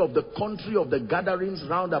multitude of the country of the gatherings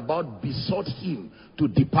round about besought him to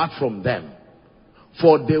depart from them,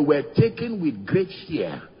 for they were taken with great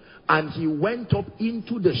fear. And he went up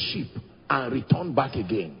into the ship and returned back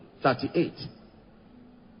again. 38.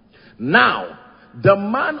 Now the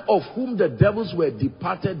man of whom the devils were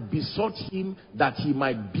departed besought him that he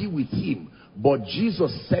might be with him, but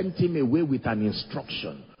Jesus sent him away with an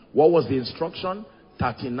instruction. What was the instruction?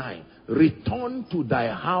 39. Return to thy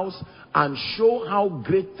house and show how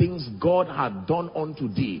great things God had done unto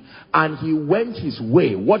thee. And he went his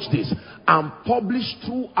way, watch this, and published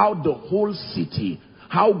throughout the whole city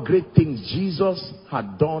how great things Jesus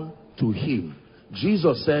had done to him.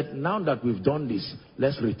 Jesus said, now that we've done this,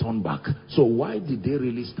 let's return back. So why did they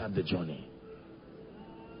really start the journey?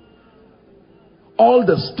 All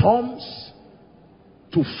the storms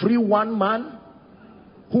to free one man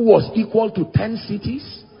who was equal to 10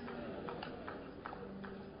 cities.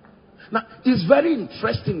 Now, it's very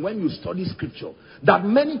interesting when you study scripture that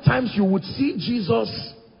many times you would see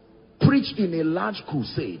Jesus preach in a large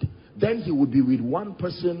crusade. Then he would be with one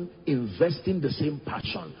person investing the same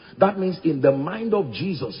passion. That means in the mind of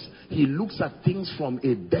Jesus, he looks at things from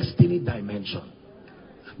a destiny dimension.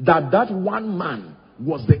 That one man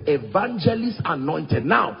was the evangelist anointed.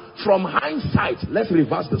 Now, from hindsight, let's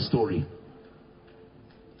reverse the story.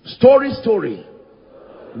 Story.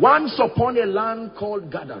 Once upon a land called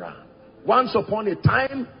Gadara. Once upon a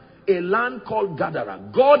time, a land called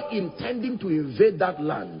Gadara. God, intending to invade that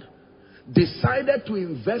land, decided to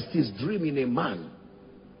invest his dream in a man.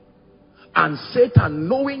 And Satan,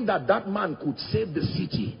 knowing that that man could save the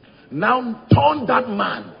city, now turned that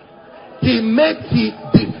man.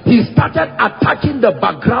 He started attacking the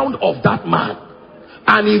background of that man.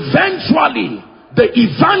 And eventually, the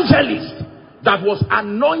evangelist that was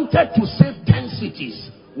anointed to save 10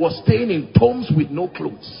 cities was staying in tombs with no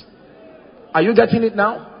clothes. Are you getting it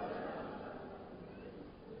now?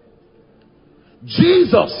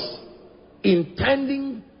 Jesus,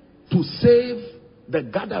 intending to save the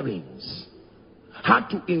gatherings, had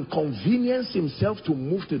to inconvenience himself to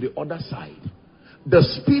move to the other side. The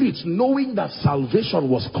spirits, knowing that salvation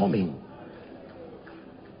was coming,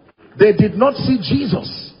 they did not see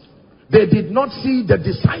Jesus. They did not see the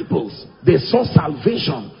disciples. They saw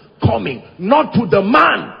salvation coming, not to the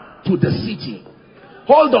man, to the city.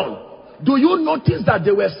 Hold on. Do you notice that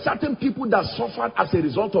there were certain people that suffered as a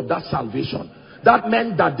result of that salvation? That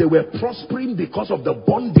meant that they were prospering because of the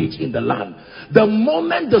bondage in the land. The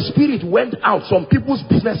moment the spirit went out, some people's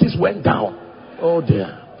businesses went down. Oh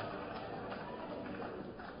dear.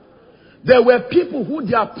 There were people who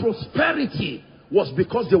their prosperity was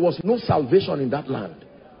because there was no salvation in that land.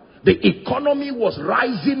 The economy was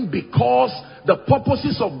rising because the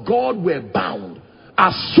purposes of God were bound.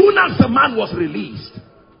 As soon as the man was released,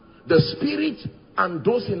 the spirit and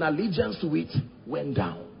those in allegiance to it went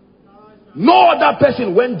down. No other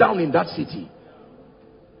person went down in that city.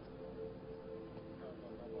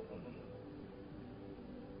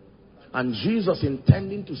 And Jesus,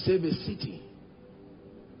 intending to save a city,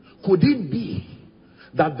 could it be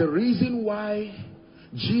that the reason why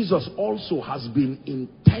Jesus also has been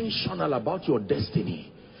intentional about your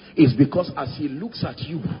destiny is because as he looks at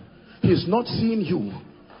you, he's not seeing you.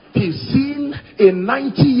 He's seeing a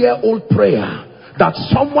 90-year-old prayer that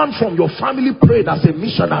someone from your family prayed as a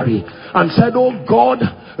missionary and said, oh God,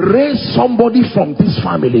 raise somebody from this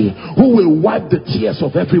family who will wipe the tears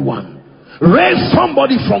of everyone. Raise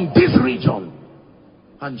somebody from this region.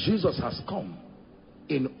 And Jesus has come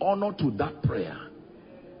in honor to that prayer.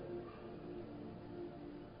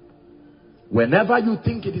 Whenever you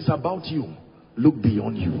think it is about you, look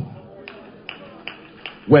beyond you.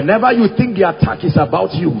 Whenever you think the attack is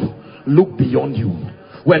about you, look beyond you.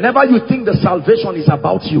 Whenever you think the salvation is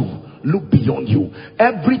about you, look beyond you.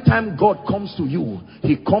 Every time God comes to you,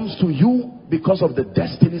 he comes to you because of the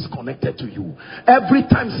destinies connected to you. Every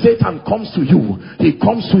time Satan comes to you, he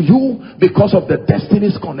comes to you because of the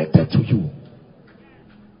destinies connected to you.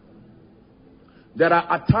 There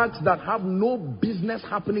are attacks that have no business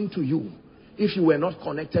happening to you if you were not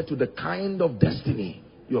connected to the kind of destiny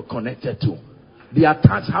you're connected to. The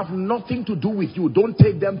attacks have nothing to do with you. Don't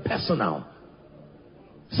take them personal.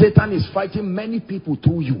 Satan is fighting many people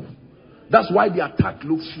through you. That's why the attack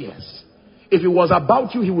looks fierce. If it was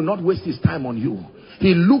about you, he would not waste his time on you.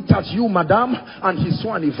 He looked at you, madam, and he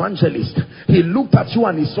saw an evangelist. He looked at you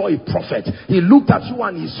and he saw a prophet. He looked at you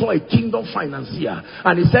and he saw a kingdom financier.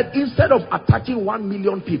 And he said, instead of attacking 1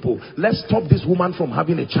 million people, let's stop this woman from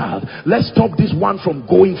having a child. Let's stop this one from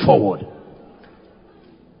going forward.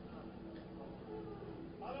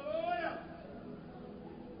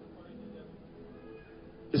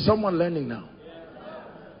 Is someone learning now?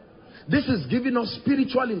 This is giving us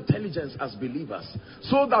spiritual intelligence as believers,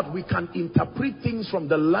 so that we can interpret things from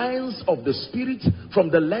the lens of the spirit, from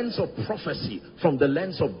the lens of prophecy, from the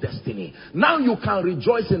lens of destiny. Now you can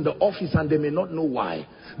rejoice in the office and they may not know why.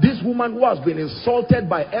 This woman who has been insulted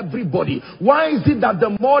by everybody, why is it that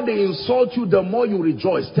the more they insult you, the more you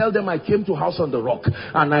rejoice? Tell them, I came to House on the Rock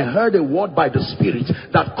and I heard a word by the Spirit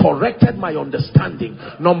that corrected my understanding.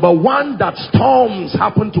 Number one, that storms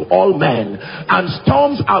happen to all men, and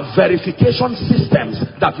storms are verification systems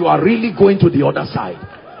that you are really going to the other side.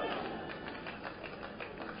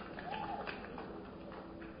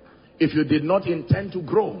 If you did not intend to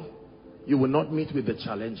grow, you will not meet with the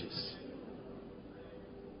challenges.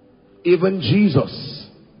 Even Jesus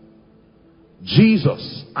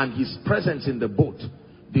and his presence in the boat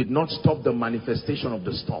did not stop the manifestation of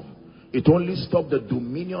the storm. It only stopped the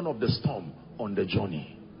dominion of the storm on the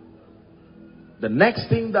journey. The next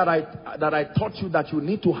thing that I taught you that you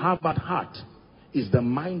need to have at heart is the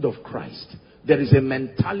mind of Christ. There is a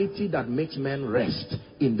mentality that makes men rest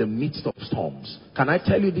in the midst of storms. Can I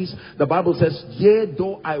tell you this? The Bible says, yea,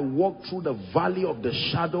 though I walk through the valley of the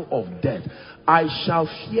shadow of death, I shall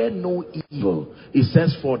fear no evil. It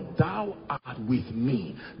says, for thou art with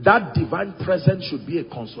me. That divine presence should be a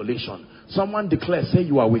consolation. Someone declare, say,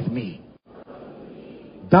 you are with me.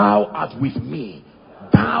 Thou art with me.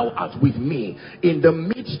 Thou art with me in the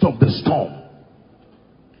midst of the storm.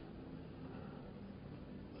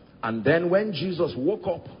 And then when Jesus woke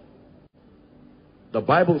up, the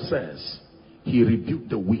Bible says he rebuked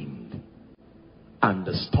the wind and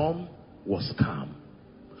the storm was calm.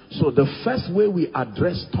 So the first way we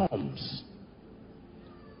address storms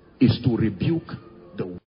is to rebuke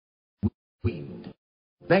the wind.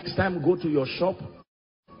 Next time, go to your shop,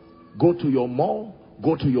 go to your mall,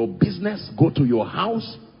 go to your business, go to your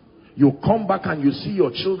house. You come back and you see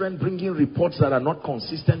your children bringing reports that are not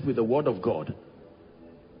consistent with the word of God.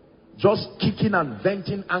 Just kicking and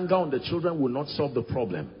venting anger on the children will not solve the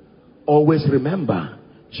problem. Always remember,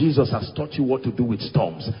 Jesus has taught you what to do with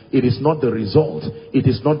storms. It is not the result. It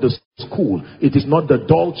is not the school. It is not the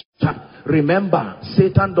dull child. Remember,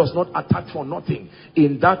 Satan does not attack for nothing.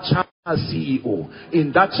 In that child CEO,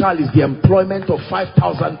 in that child is the employment of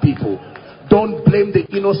 5,000 people. Don't blame the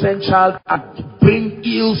innocent child and bring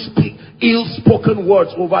ill-spoken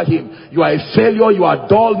words over him. You are a failure, you are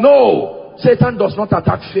dull. No! Satan does not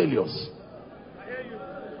attack failures.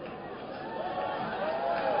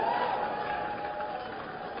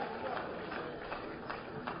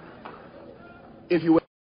 If you were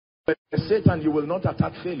Satan, you will not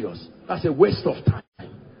attack failures. That's a waste of time.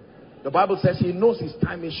 The Bible says he knows his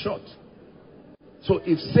time is short. So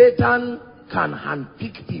if Satan can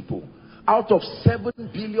handpick people, out of 7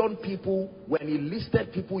 billion people, when he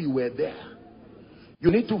listed people, you were there. You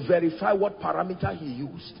need to verify what parameter he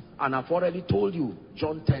used. And I've already told you,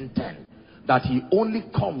 John 10:10, that he only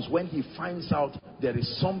comes when he finds out there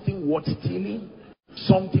is something worth stealing,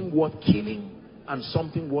 something worth killing, and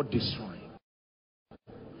something worth destroying.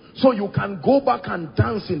 So you can go back and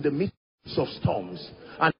dance in the midst of storms.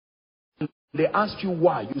 And they ask you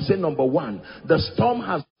why. You say, number one, the storm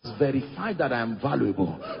has verified that I am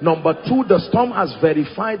valuable. Number two, the storm has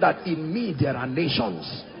verified that in me there are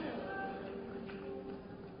nations.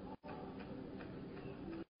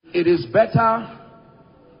 It is better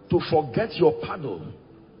to forget your paddle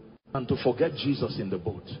than to forget Jesus in the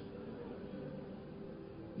boat.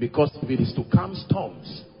 Because if it is to calm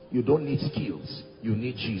storms, you don't need skills. You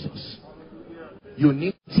need Jesus. You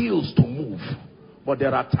need skills to move. But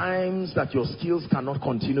there are times that your skills cannot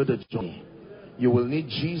continue the journey. You will need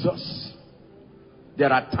Jesus.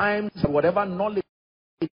 There are times that whatever knowledge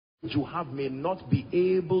you have may not be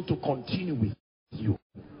able to continue with you.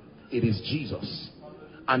 It is Jesus.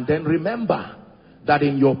 And then remember that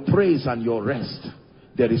in your praise and your rest,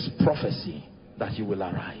 there is prophecy that you will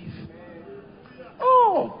arrive.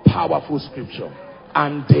 Oh, powerful scripture.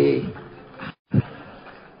 And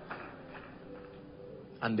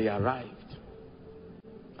they arrived.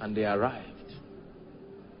 And they arrived.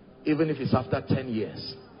 Even if it's after 10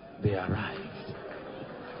 years, they arrived.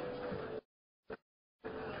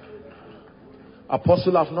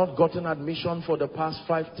 Apostle, I've not gotten admission for the past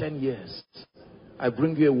 5-10 years. I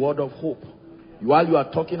bring you a word of hope. While you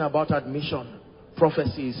are talking about admission,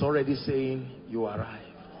 prophecy is already saying you arrived.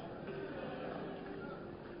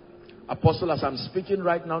 Apostle, as I'm speaking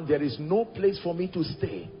right now, there is no place for me to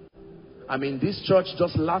stay. I'm in this church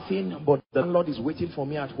just laughing, but the Lord is waiting for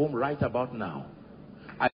me at home right about now.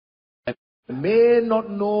 I may not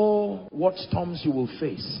know what storms you will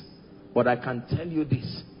face, but I can tell you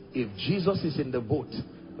this. If Jesus is in the boat,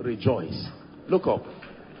 rejoice. Look up.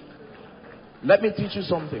 Let me teach you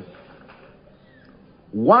something.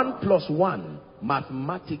 1 + 1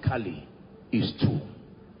 mathematically is 2.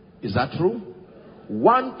 Is that true?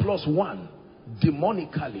 1 + 1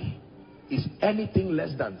 demonically is anything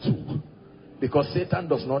less than 2, because Satan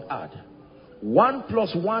does not add. 1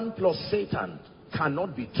 + 1 + Satan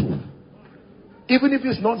cannot be 2. Even if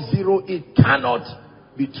it's not 0, it cannot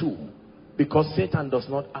be 2, because Satan does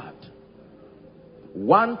not add.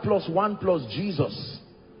 1 + 1 + Jesus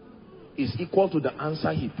is equal to the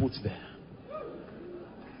answer he puts there.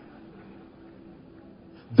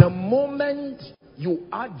 The moment you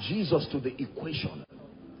add Jesus to the equation,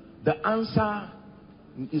 the answer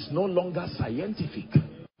is no longer scientific.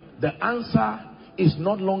 The answer is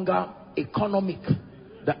no longer economic.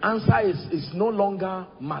 The answer is no longer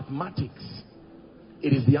mathematics.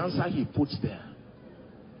 It is the answer he puts there.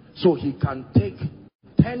 So he can take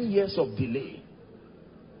 10 years of delay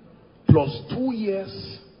plus 2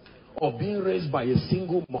 years of being raised by a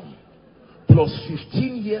single mom plus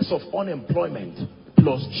 15 years of unemployment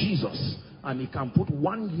plus Jesus, and he can put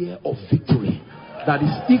 1 year of victory that is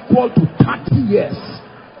equal to 30 years.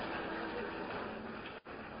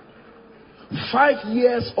 5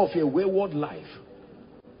 years of a wayward life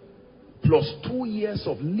plus 2 years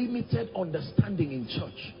of limited understanding in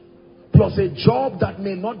church plus a job that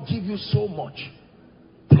may not give you so much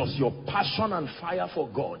plus your passion and fire for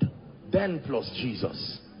God, then plus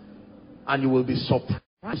Jesus, and you will be surprised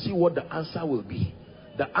to see what the answer will be.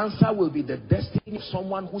 The answer will be the destiny of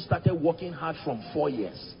someone who started working hard from 4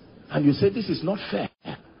 years. And you say, this is not fair.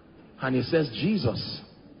 And he says, Jesus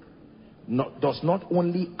does not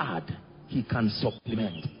only add, he can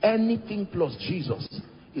supplement. Anything plus Jesus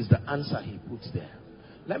is the answer he puts there.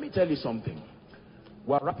 Let me tell you something.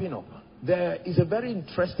 We're wrapping up. There is a very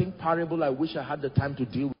interesting parable I wish I had the time to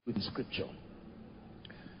deal with in scripture.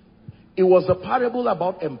 It was a parable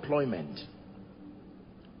about employment.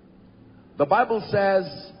 The Bible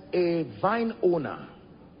says a vine owner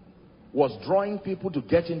was drawing people to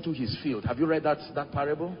get into his field. Have you read that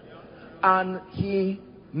parable? And he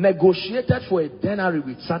negotiated for a denary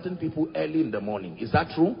with certain people early in the morning. Is that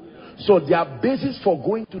true? So their basis for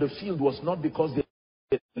going to the field was not because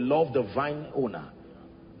they loved the vine owner.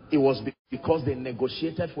 It was because they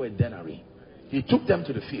negotiated for a denary. He took them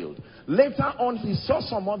to the field. Later on, he saw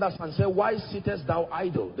some others and said, why sittest thou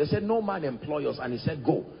idle? They said, no man employ us. And he said,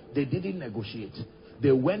 go. They didn't negotiate.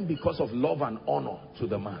 They went because of love and honor to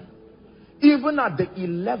the man. Even at the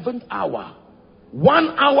 11th hour,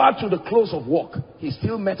 1 hour to the close of work, he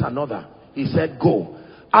still met another. He said, go.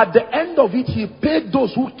 At the end of it, he paid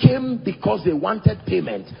those who came because they wanted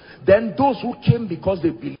payment. Then those who came because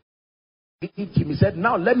they believed him. He said,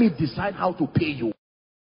 now let me decide how to pay you.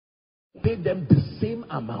 Paid them the same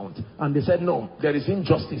amount, and they said, no, there is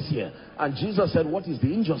injustice here. And Jesus said, what is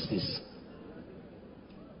the injustice?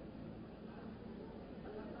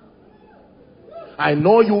 I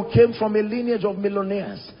know you came from a lineage of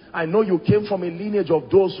millionaires. I know you came from a lineage of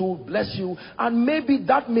those who bless you, and maybe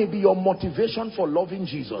that may be your motivation for loving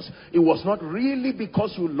Jesus. It was not really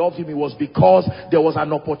because you loved him. It was because there was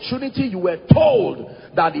an opportunity. You were told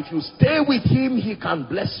that if you stay with him, he can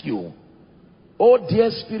bless you. Oh dear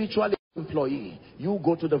spiritual employee, you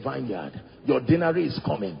go to the vineyard, your denary is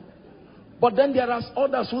coming. But then there are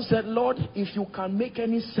others who said, Lord, if you can make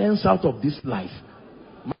any sense out of this life,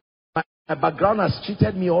 my background has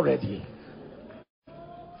cheated me already.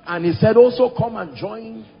 And he said, also come and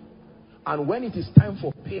join. And when it is time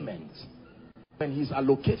for payment, when he's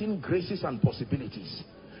allocating graces and possibilities,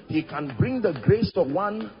 he can bring the grace of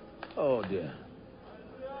one. Oh dear.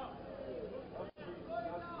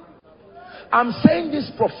 I'm saying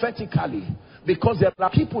this prophetically because there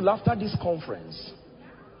are people after this conference.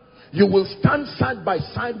 You will stand side by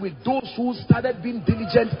side with those who started being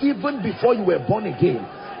diligent even before you were born again.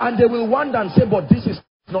 And they will wonder and say, but this is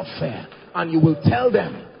not fair. And you will tell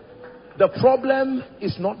them, the problem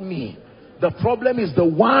is not me. The problem is the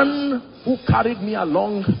one who carried me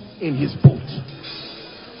along in his boat.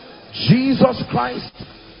 Jesus Christ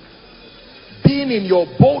being in your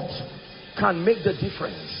boat can make the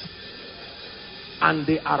difference. And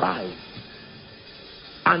they arrived.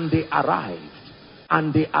 And they arrived.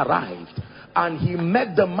 And they arrived. And he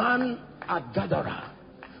met the man at Gadara.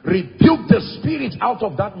 Rebuked the spirit out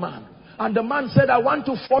of that man. And the man said, I want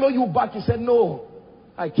to follow you back. He said, no,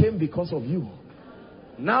 I came because of you.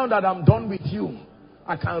 Now that I'm done with you,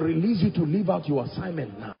 I can release you to live out your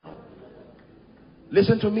assignment now.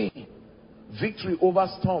 Listen to me. Victory over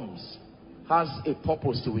storms has a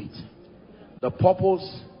purpose to it. The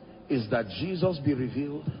purpose is that Jesus be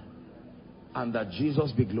revealed and that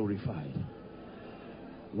Jesus be glorified.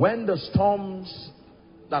 When the storms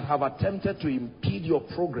that have attempted to impede your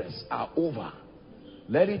progress are over,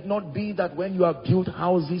 let it not be that when you have built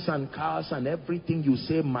houses and cars and everything, you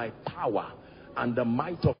say, my power and the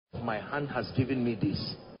might of my hand has given me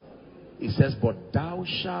this. It says, but thou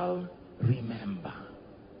shalt remember.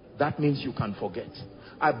 That means you can forget.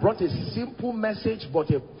 I brought a simple message,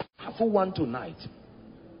 but a powerful one tonight.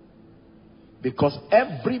 Because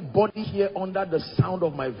everybody here under the sound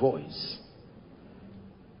of my voice,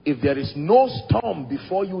 if there is no storm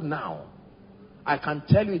before you now, I can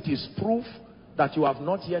tell you it is proof that you have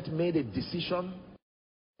not yet made a decision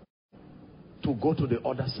to go to the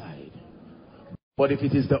other side. But if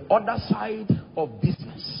it is the other side of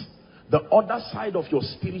business, the other side of your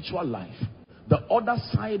spiritual life, the other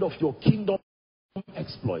side of your kingdom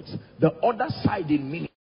exploits, the other side in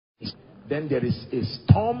ministry, then there is a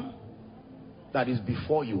storm that is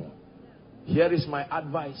before you. Here is my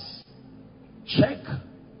advice. Check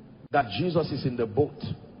that Jesus is in the boat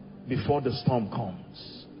before the storm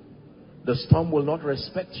comes. The storm will not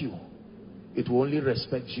respect you. It will only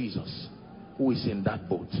respect Jesus, who is in that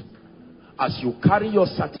boat. As you carry your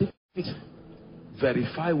certificate,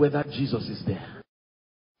 verify whether Jesus is there.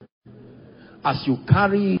 As you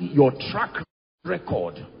carry your track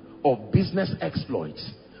record of business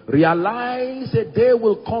exploits, realize a day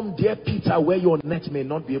will come, dear Peter, where your net may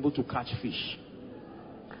not be able to catch fish.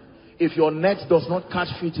 If your net does not catch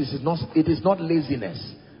fish, it is not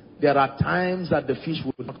laziness. There are times that the fish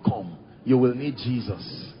will not come. You will need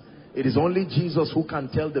Jesus. It is only Jesus who can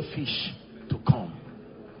tell the fish to come.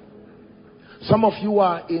 Some of you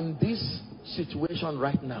are in this situation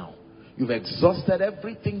right now. You've exhausted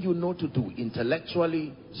everything you know to do,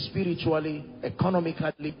 intellectually, spiritually,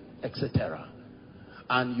 economically, etc.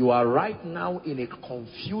 And you are right now in a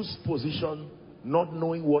confused position, not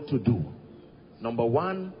knowing what to do. Number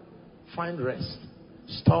one, find rest.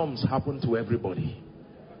 Storms happen to everybody,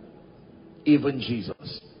 even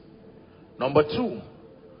Jesus. Number two,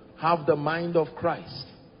 have the mind of Christ.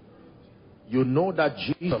 You know that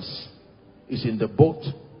Jesus is in the boat,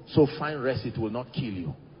 so find rest. It will not kill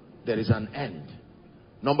you. There is an end.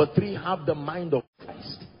 Number three, have the mind of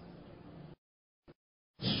Christ.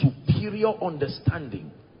 Superior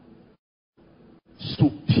understanding.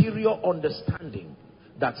 Superior understanding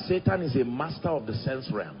that Satan is a master of the sense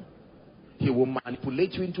realm. He will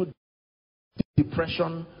manipulate you into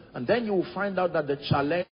depression, and then you will find out that the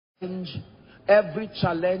challenge, every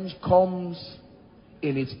challenge comes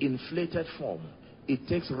in its inflated form. It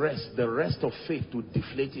takes the rest of faith to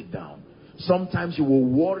deflate it down. Sometimes you will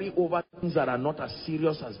worry over things that are not as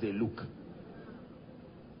serious as they look.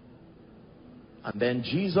 And then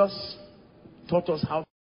Jesus taught us how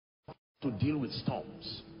to deal with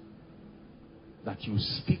storms. That you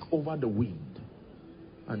speak over the wind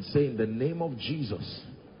and say, in the name of Jesus,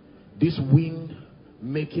 this wind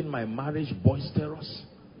making my marriage boisterous,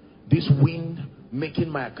 this wind making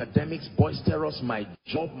my academics boisterous, my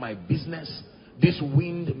job, my business, this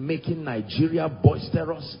wind making Nigeria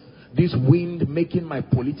boisterous, this wind making my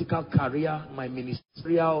political career, my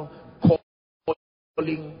ministerial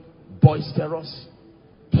calling boisterous,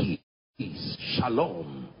 peace,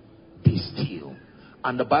 shalom, be still.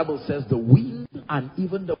 And the Bible says the wind and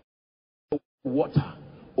even the water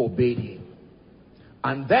obeyed him.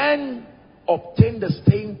 And then obtain the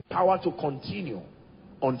staying power to continue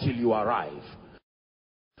until you arrive.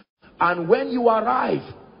 And when you arrive,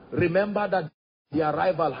 remember that the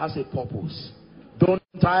arrival has a purpose. Don't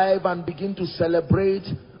dive and begin to celebrate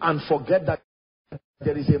and forget that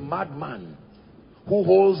there is a madman who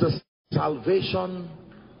holds the salvation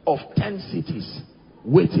of 10 cities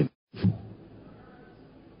waiting for you.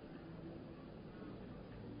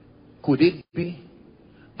 Could it be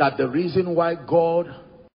that the reason why God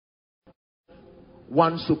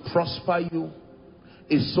wants to prosper you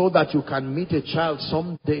is so that you can meet a child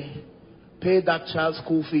someday, pay that child's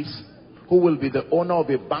school fees, who will be the owner of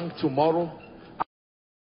a bank tomorrow,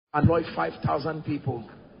 and employ 5,000 people?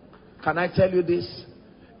 Can I tell you this?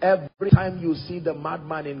 Every time you see the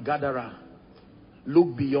madman in Gadara,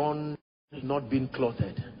 look beyond not been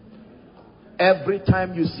clothed. Every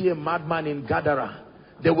time you see a madman in Gadara,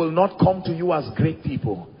 they will not come to you as great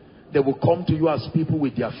people. They will come to you as people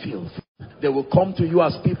with their filth. They will come to you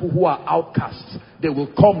as people who are outcasts. They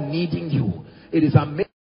will come needing you. It is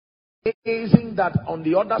amazing that on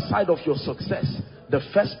the other side of your success, the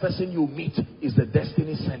first person you meet is the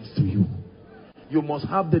destiny sent to you. You must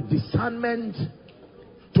have the discernment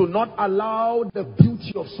to not allow the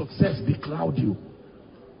beauty of success becloud you.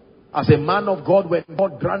 As a man of God, when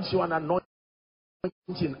God grants you an anointing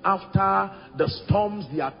after the storms,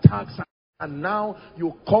 the attacks, and now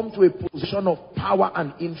you come to a position of power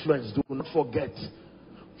and influence, do not forget,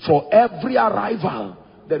 for every arrival,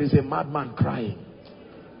 there is a madman crying.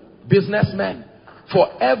 Businessmen, for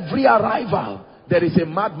every arrival, there is a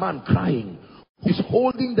madman crying. He's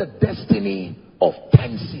holding the destiny of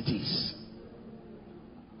 10 cities.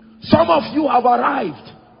 Some of you have arrived,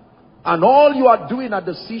 and all you are doing at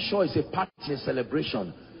the seashore is a party, a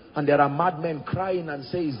celebration. And there are madmen crying and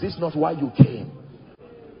say, is this not why you came?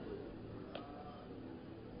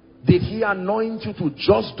 Did he anoint you to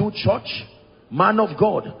just do church? Man of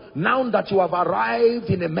God, now that you have arrived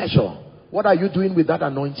in a measure, what are you doing with that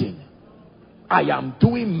anointing? I am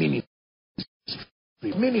doing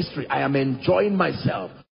ministry. I am enjoying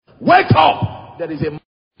myself. Wake up! There is a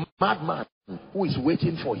madman who is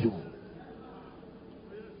waiting for you.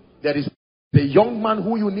 There is the young man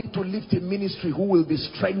who you need to lift in ministry, who will be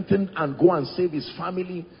strengthened and go and save his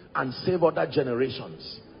family and save other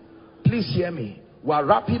generations. Please hear me. We are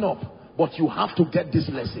wrapping up, but you have to get this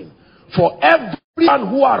lesson. For everyone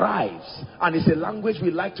who arrives, and it's a language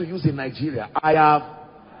we like to use in Nigeria,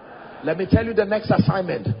 let me tell you the next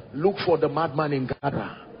assignment. Look for the madman in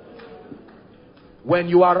Gadara. When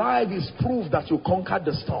you arrive, it's proof that you conquered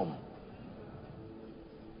the storm.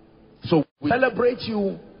 So we celebrate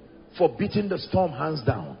you for beating the storm hands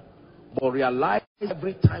down. But realize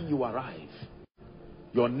every time you arrive,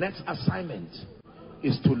 your next assignment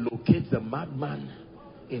is to locate the madman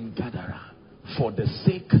in Gadara for the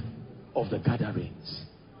sake of the gatherings.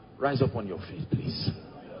 Rise up on your feet, please.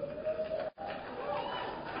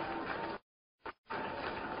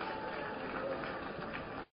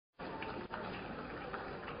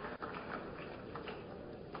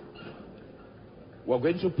 We're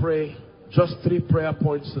going to pray just 3 prayer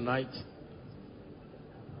points tonight.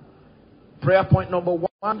 Prayer point number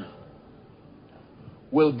 1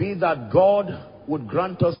 will be that God would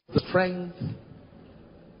grant us the strength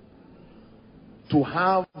to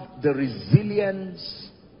have the resilience,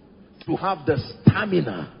 to have the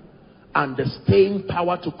stamina and the staying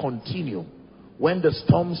power to continue when the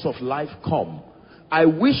storms of life come. I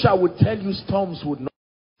wish I would tell you storms would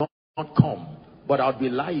not come, but I'd be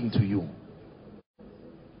lying to you.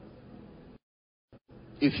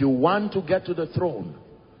 If you want to get to the throne,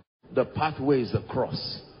 the pathway is the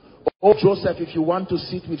cross. Oh, Joseph, if you want to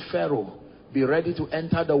sit with Pharaoh, be ready to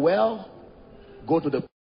enter the well, go to the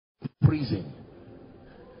prison.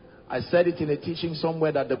 I said it in a teaching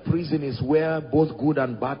somewhere that the prison is where both good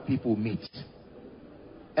and bad people meet.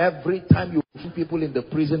 Every time you see people in the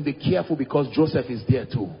prison, be careful, because Joseph is there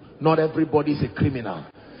too. Not everybody is a criminal.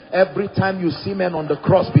 Every time you see men on the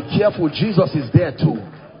cross, be careful, Jesus is there too.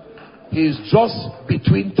 He is just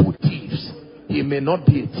between 2 thieves. He may not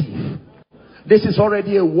be a thief. This is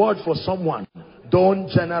already a word for someone. Don't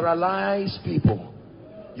generalize people.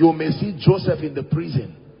 You may see Joseph in the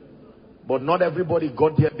prison, but not everybody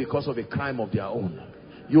got there because of a crime of their own.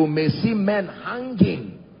 You may see men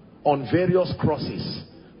hanging on various crosses.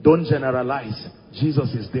 Don't generalize.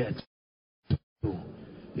 Jesus is there too.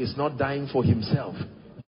 He's not dying for himself.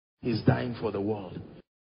 He's dying for the world.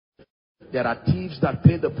 There are thieves that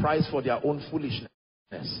pay the price for their own foolishness,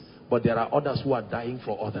 but there are others who are dying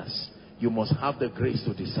for others. You must have the grace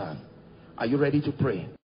to discern. Are you ready to pray?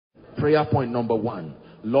 Prayer point number 1.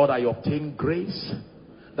 Lord, I obtain grace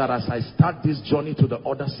that as I start this journey to the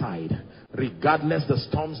other side, regardless the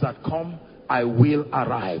storms that come, I will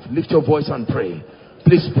arrive. Lift your voice and pray.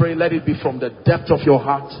 Please pray. Let it be from the depth of your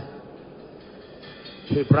heart.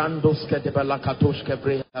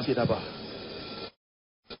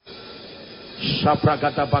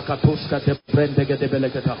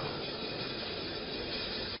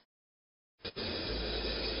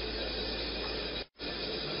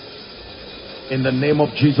 In the name of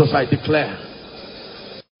Jesus, I declare,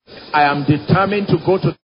 I am determined to go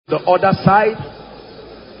to the other side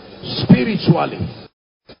spiritually.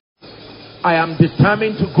 I am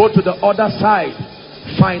determined to go to the other side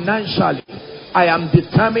financially. I am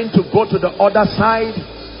determined to go to the other side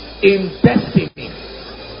in destiny.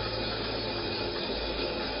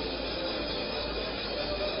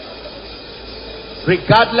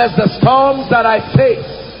 Regardless the storms that I face,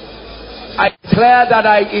 I declare that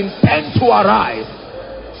I intend to arrive.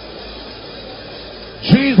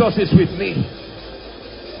 Jesus is with me.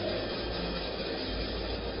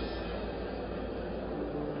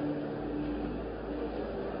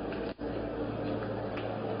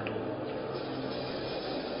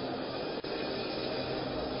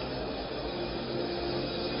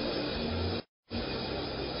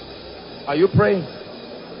 Are you praying?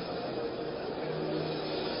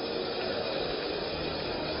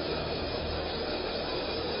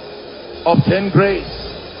 Obtain grace.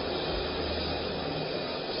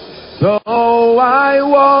 Though I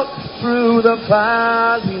walk through the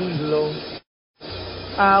valley low,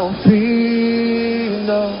 I'll fear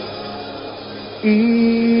no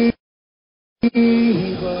evil.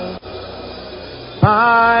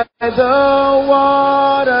 By the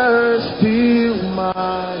waters still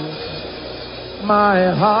my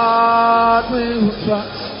heart will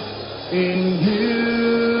trust in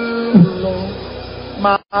you, Lord.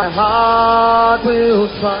 My heart will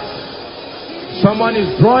trust. Someone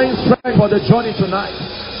is drawing strength for the journey tonight.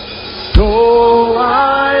 Though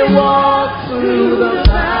I walk through the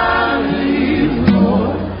valley,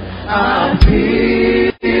 Lord, I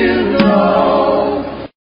feel no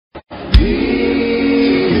evil.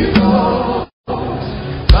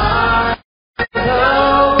 By the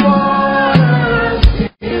waters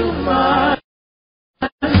still my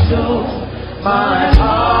soul, my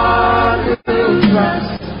heart will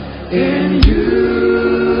trust in you.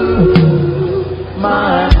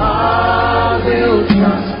 My heart will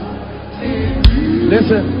trust in you.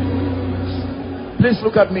 Listen, please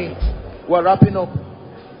look at me. We're wrapping up.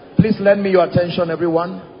 Please lend me your attention,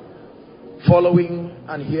 everyone following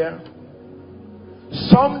and here.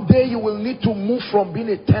 Someday you will need to move from being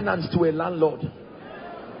a tenant to a landlord.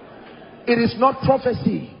 It is not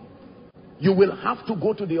prophecy. You will have to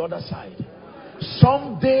go to the other side.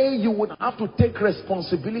 Someday you would have to take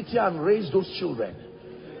responsibility and raise those children.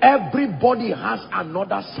 Everybody has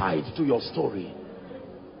another side to your story.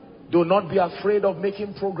 Do not be afraid of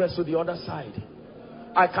making progress to the other side.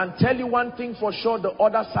 I can tell you one thing for sure: the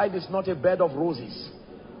other side is not a bed of roses.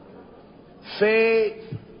 Faith,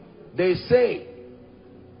 they say,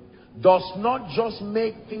 does not just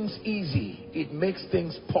make things easy, it makes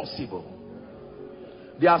things possible.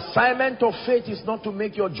 The assignment of faith is not to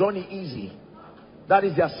make your journey easy. That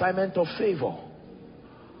is the assignment of favor.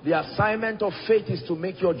 The assignment of faith is to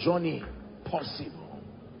make your journey possible.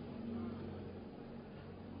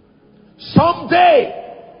 Someday,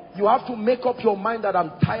 you have to make up your mind that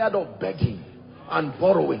I'm tired of begging and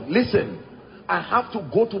borrowing. Listen, I have to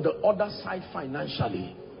go to the other side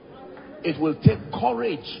financially. It will take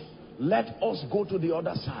courage. Let us go to the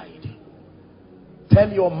other side. Tell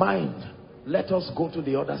your mind, let us go to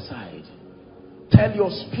the other side. Tell your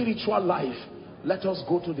spiritual life, let us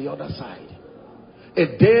go to the other side. A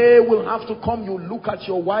day will have to come, you look at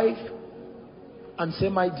your wife and say,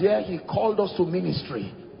 my dear, he called us to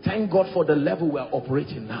ministry. Thank God for the level we are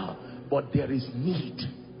operating now. But there is need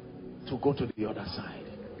to go to the other side.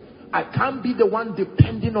 I can't be the one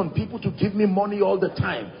depending on people to give me money all the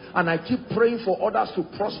time. And I keep praying for others to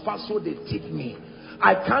prosper so they tip me.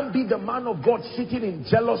 I can't be the man of God sitting in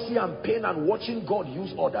jealousy and pain and watching God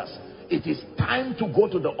use others. It is time to go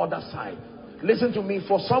to the other side. Listen to me,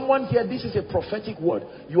 for someone here, this is a prophetic word.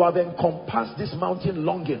 You have encompassed this mountain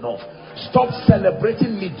long enough. Stop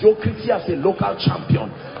celebrating mediocrity as a local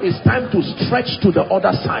champion. It's time to stretch to the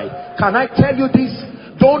other side. Can I tell you this?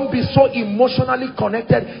 Don't be so emotionally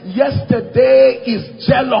connected. Yesterday is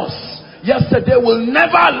jealous. Yesterday will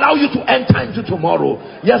never allow you to enter into tomorrow.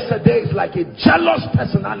 Yesterday is like a jealous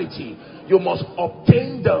personality. You must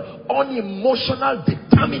obtain the unemotional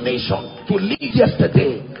determination to leave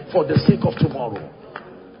yesterday for the sake of tomorrow.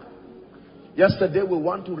 Yesterday will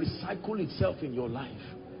want to recycle itself in your life.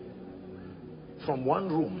 From one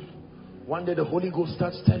room, one day the Holy Ghost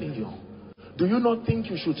starts telling you, do you not think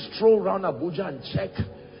you should stroll around Abuja and check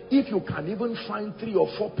if you can even find 3 or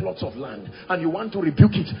 4 plots of land, and you want to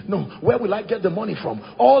rebuke it? No, where will I get the money from?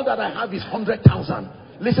 All that I have is 100,000.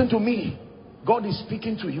 Listen to me. God is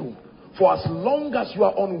speaking to you. For as long as you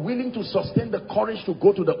are unwilling to sustain the courage to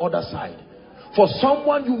go to the other side, for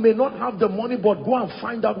someone, you may not have the money, but go and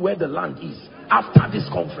find out where the land is after this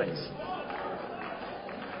conference.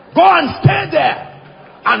 Go and stay there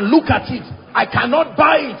and look at it. I cannot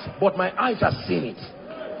buy it, but my eyes have seen it.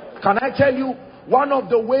 Can I tell you, one of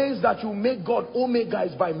the ways that you make God Omega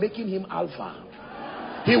is by making him Alpha.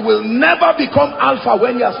 He will never become Alpha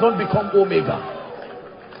when he has not become Omega.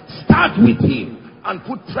 Start with him and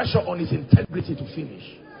put pressure on his integrity to finish.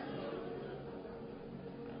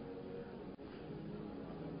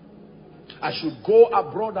 I should go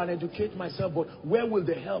abroad and educate myself, but where will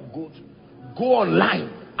the help go to? Go online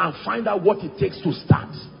and find out what it takes to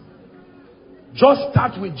start. Just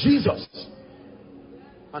start with Jesus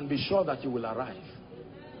and be sure that you will arrive.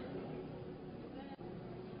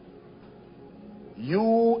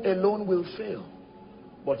 You alone will fail,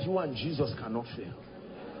 but you and Jesus cannot fail.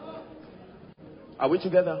 Are we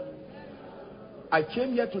together? I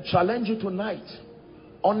came here to challenge you tonight.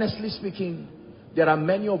 Honestly speaking, there are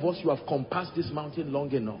many of us who have compassed this mountain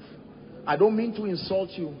long enough. I don't mean to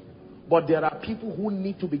insult you, but there are people who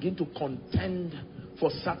need to begin to contend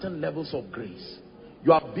for certain levels of grace.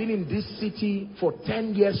 You have been in this city for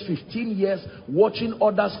 10 years, 15 years, watching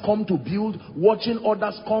others come to build, watching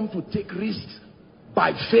others come to take risks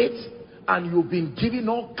by faith, and you've been giving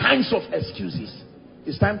all kinds of excuses.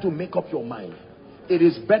 It's time to make up your mind. It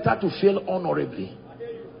is better to fail honorably.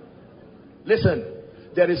 Listen,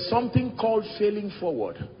 there is something called failing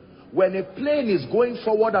forward. When a plane is going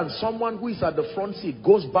forward and someone who is at the front seat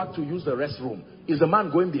goes back to use the restroom, is the man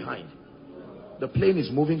going behind? The plane is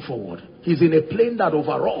moving forward. He's in a plane that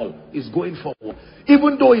overall is going forward.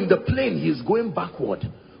 Even though in the plane he is going backward,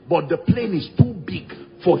 but the plane is too big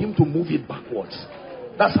for him to move it backwards.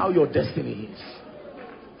 That's how your destiny is.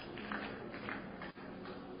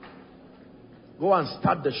 Go and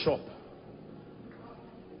start the shop.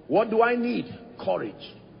 What do I need?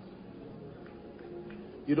 Courage.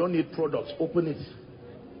 You don't need products. Open it.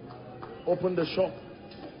 Open the shop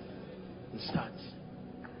and start.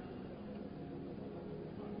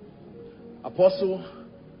 Apostle,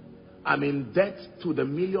 I'm in debt to the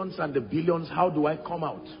millions and the billions. How do I come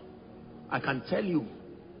out? I can tell you,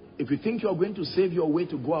 if you think you're going to save your way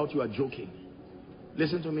to go out, you are joking.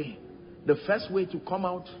 Listen to me. The first way to come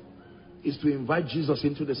out is to invite Jesus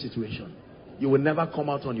into the situation. You will never come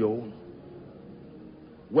out on your own.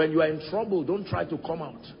 When you are in trouble, don't try to come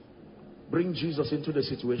out. Bring Jesus into the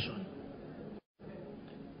situation.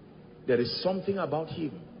 There is something about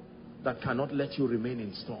him that cannot let you remain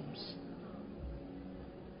in storms.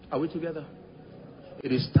 Are we together?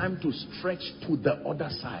 It is time to stretch to the other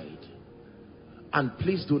side. And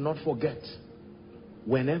please do not forget,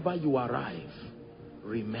 whenever you arrive,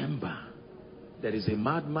 remember, there is a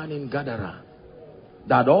madman in Gadara.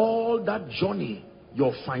 That all that journey,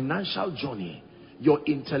 your financial journey, your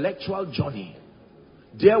intellectual journey,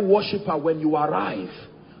 dear worshiper, when you arrive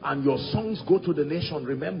and your songs go to the nation,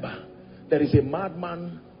 remember, there is a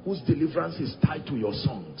madman whose deliverance is tied to your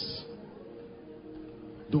songs.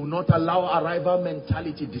 Do not allow arrival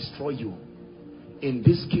mentality destroy you. In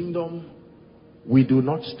this kingdom, we do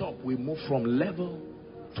not stop. We move from level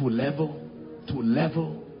to level to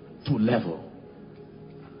level to level.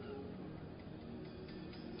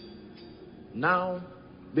 Now,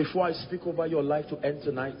 before I speak over your life to end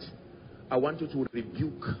tonight, I want you to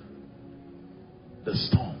rebuke the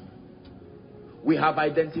storm. We have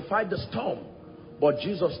identified the storm, but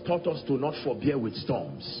Jesus taught us to not forbear with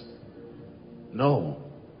storms. No.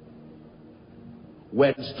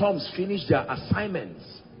 When storms finish their assignments,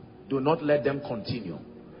 do not let them continue.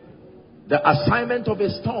 The assignment of a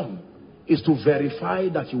storm is to verify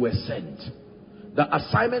that you were sent. The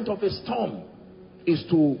assignment of a storm is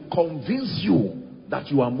to convince you that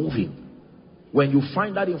you are moving. When you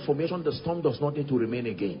find that information, the storm does not need to remain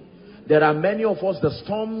again. There are many of us, the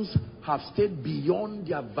storms have stayed beyond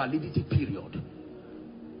their validity period.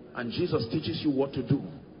 And Jesus teaches you what to do,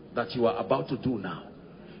 that you are about to do now.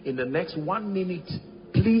 In the next 1 minute,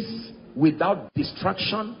 please, without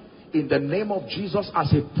distraction, in the name of Jesus,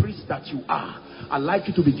 as a priest that you are, I'd like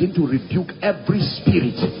you to begin to rebuke every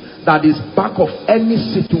spirit that is back of any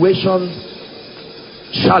situation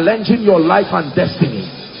challenging your life and destiny.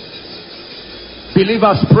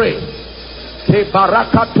 Believers, pray.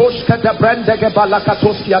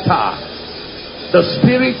 The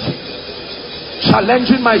spirit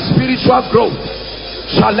challenging my spiritual growth,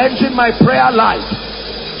 challenging my prayer life,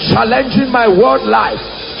 challenging my word life,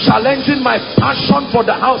 challenging my passion for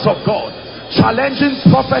the house of God, challenging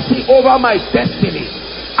prophecy over my destiny,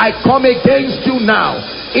 I come against you now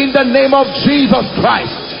in the name of Jesus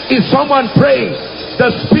Christ. Is someone praying? The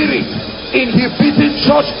spirit inhibiting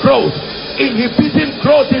church growth, inhibiting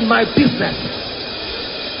growth in my business,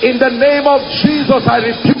 in the name of Jesus, I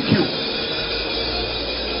rebuke you.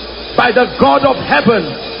 By the God of heaven,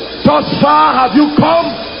 thus far have you come,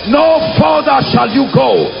 no further shall you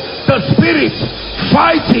go. The spirit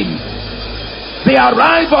fighting the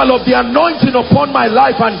arrival of the anointing upon my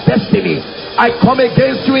life and destiny, I come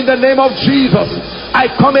against you in the name of Jesus. I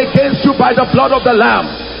come against you by the blood of the Lamb.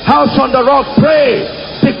 House on the rock, pray,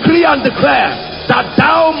 decree and declare that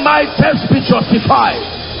thou mightest be justified.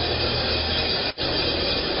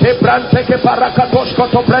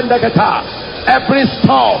 Every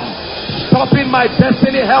storm stopping my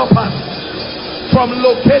destiny helpers from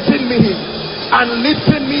locating me and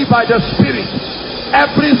lifting me by the Spirit.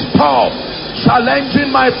 Every storm challenging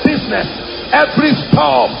my business. Every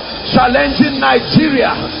storm challenging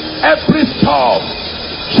Nigeria. Every storm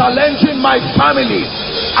challenging my family.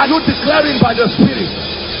 Are you declaring by the Spirit?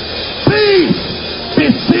 Peace, be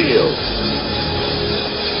still.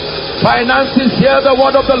 Finances, hear the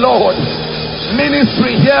word of the Lord.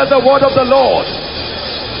 Ministry, hear the word of the Lord.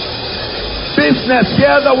 Business,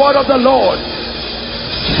 hear the word of the Lord.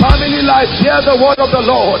 Family life, hear the word of the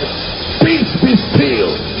Lord. Peace, be still.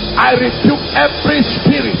 I rebuke every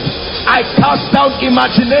spirit. I cast down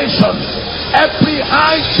imagination. Every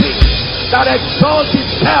high thing that exalts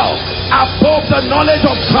itself above the knowledge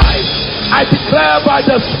of Christ, I declare by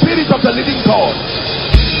the Spirit of the living God.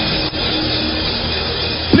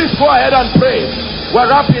 Please go ahead and pray. We're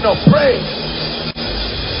wrapping up. Pray.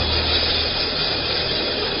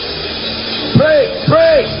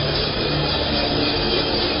 Pray.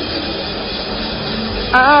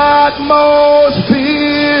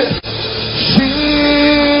 Atmosphere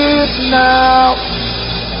shift now.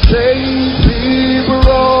 Chains be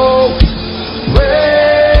broke.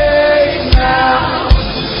 Pray now.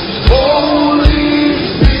 Holy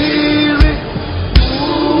Spirit,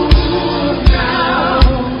 move now.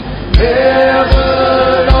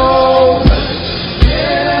 Heaven open.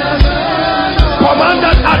 Command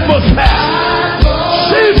that atmosphere.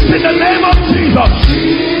 Shift in the name of Jesus.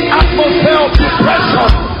 Atmosphere of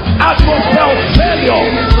depression, atmosphere of failure,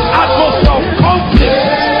 atmosphere of conflict,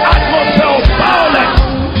 atmosphere of violence,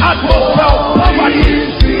 atmosphere of poverty.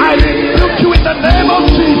 I rebuke you in the name of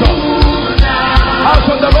Jesus. As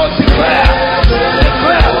of the Lord declare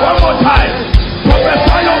one more time.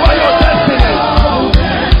 Prophesy over your destiny.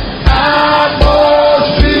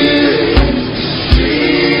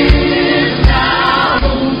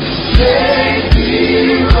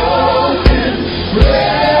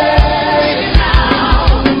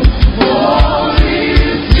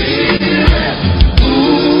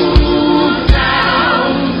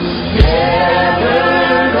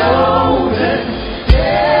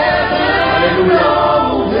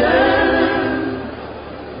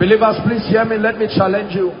 Believers, please hear me. Let me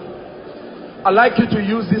challenge you. I'd like you to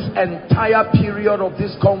use this entire period of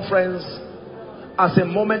this conference as a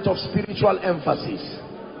moment of spiritual emphasis.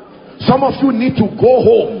 Some of you need to go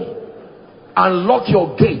home and lock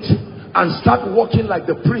your gate and start walking like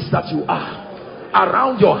the priest that you are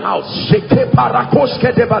around your house. And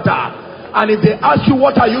if they ask you,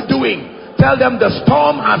 what are you doing? Tell them the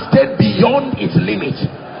storm has stayed beyond its limit.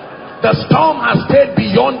 The storm has stayed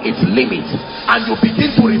beyond its limit, and you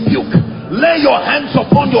begin to rebuke. Lay your hands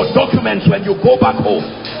upon your documents when you go back home.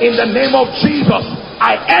 In the name of Jesus,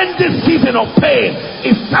 I end this season of pain.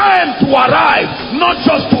 It's time to arrive, not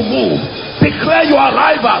just to move. Declare your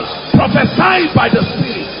arrival. Prophesy by the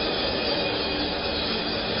Spirit.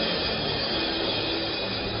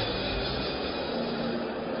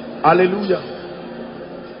 Hallelujah.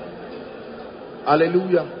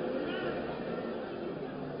 Hallelujah.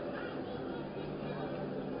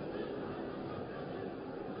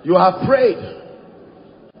 You have prayed,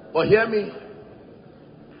 but hear me,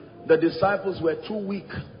 the disciples were too weak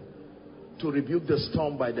to rebuke the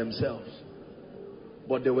storm by themselves,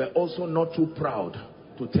 but they were also not too proud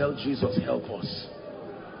to tell Jesus, help us.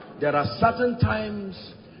 There are certain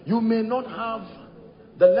times you may not have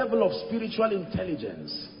the level of spiritual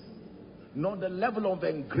intelligence, nor the level of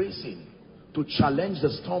engracing to challenge the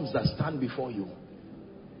storms that stand before you.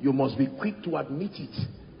 You must be quick to admit it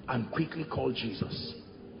and quickly call Jesus.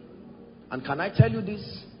 And can I tell you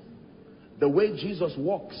this? The way Jesus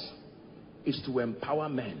walks is to empower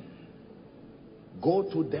men. Go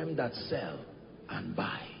to them that sell and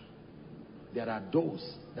buy. There are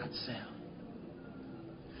those that sell.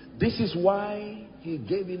 This is why he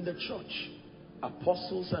gave in the church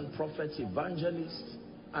apostles and prophets, evangelists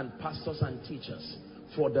and pastors and teachers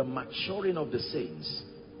for the maturing of the saints.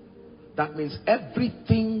 That means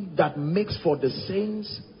everything that makes for the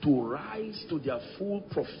saints to rise to their full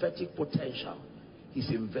prophetic potential, he's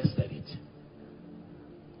invested it.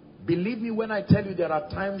 Believe me when I tell you, there are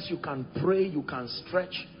times you can pray, you can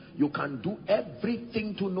stretch, you can do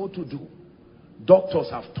everything to know to do. Doctors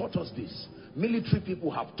have taught us this. Military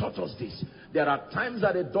people have taught us this. There are times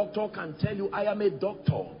that a doctor can tell you, I am a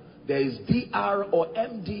doctor. There is DR or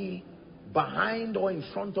MD behind or in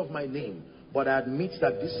front of my name. But I admit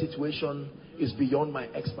that this situation is beyond my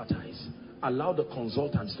expertise. Allow the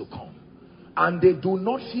consultants to come. And they do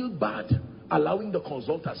not feel bad allowing the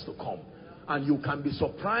consultants to come. And you can be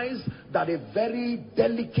surprised that a very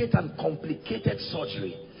delicate and complicated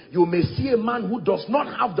surgery, you may see a man who does not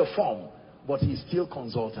have the form, but he's still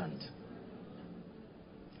consultant.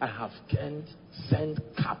 I have sent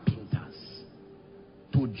carpenters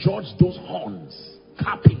to judge those horns.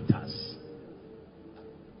 Carpenters.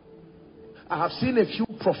 I have seen a few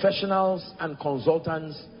professionals and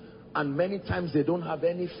consultants, and many times they don't have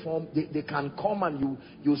any form. They can come and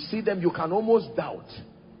you see them, you can almost doubt.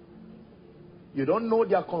 You don't know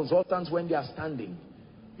their consultants when they are standing.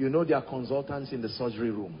 You know their consultants in the surgery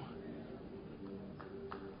room.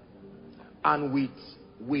 And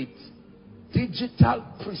with digital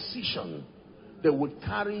precision, they would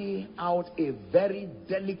carry out a very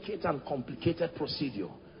delicate and complicated procedure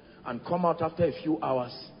and come out after a few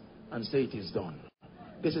hours and say it is done.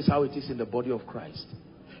 This is how it is in the body of Christ.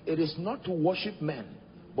 It is not to worship men,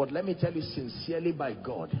 but let me tell you sincerely by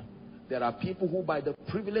God, there are people who by the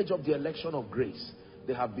privilege of the election of grace,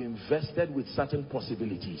 they have been vested with certain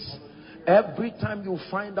possibilities. Every time you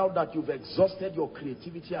find out that you've exhausted your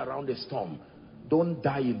creativity around a storm, don't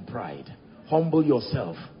die in pride. Humble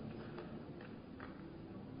yourself.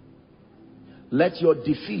 Let your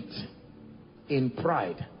defeat in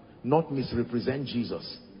pride not misrepresent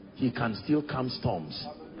Jesus. He can still calm storms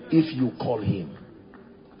if you call him.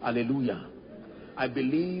 Hallelujah. I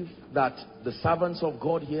believe that the servants of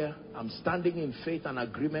God here, I'm standing in faith and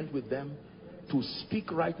agreement with them to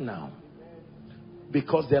speak right now.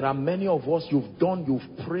 Because there are many of us, you've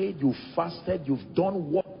prayed, you've fasted, you've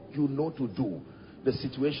done what you know to do. The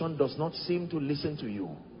situation does not seem to listen to you.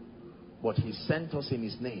 But he sent us in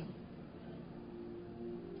his name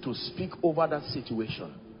to speak over that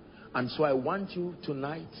situation. And so I want you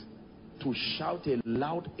tonight to shout a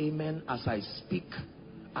loud amen as I speak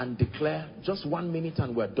and declare. Just 1 minute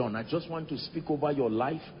and we're done. I just want to speak over your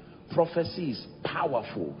life. Prophecy is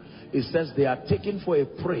powerful. It says they are taken for a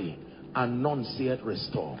prey and none see it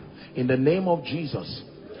restore. In the name of Jesus,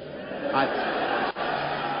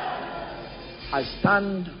 I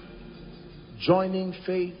stand joining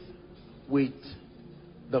faith with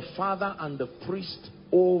the father and the priest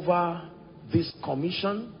over this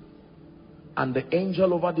commission, and the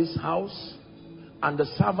angel over this house, and the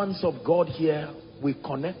servants of God here. We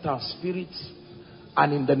connect our spirits,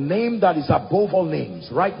 and in the name that is above all names,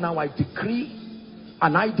 right now I decree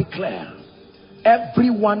and I declare,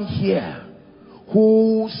 everyone here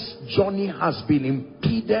whose journey has been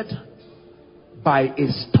impeded by a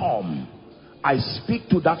storm, I speak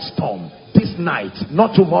to that storm this night,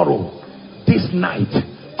 not tomorrow, this night,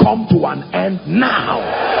 come to an end now.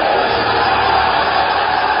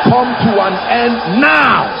 Come to an end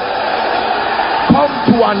now. Come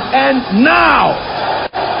to an end now.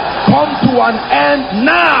 Come to an end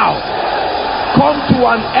now. Come to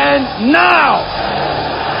an end now.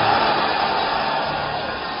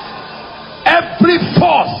 Every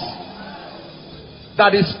force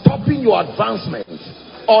that is stopping your advancement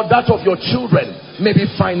or that of your children, maybe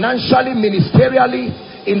financially, ministerially,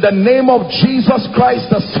 in the name of Jesus Christ,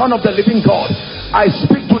 the Son of the living God, I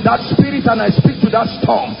speak to that spirit and I speak to that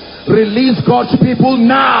storm. Release God's people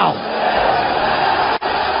now.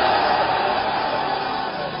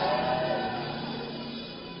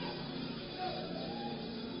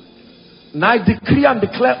 And I decree and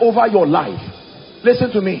declare over your life.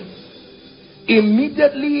 Listen to me.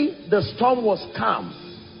 Immediately the storm was calm.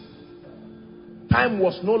 Time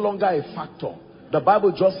was no longer a factor. The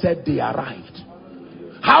Bible just said they arrived.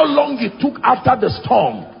 How long it took after the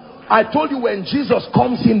storm? I told you, when Jesus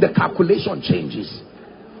comes in, the calculation changes.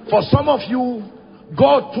 For some of you,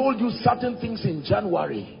 God told you certain things in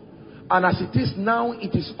January, and as it is now,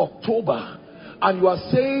 it is October, and you are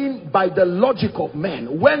saying, by the logic of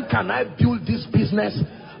men, when can I build this business?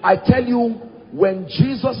 I tell you, when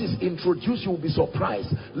Jesus is introduced, you will be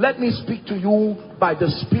surprised. Let me speak to you by the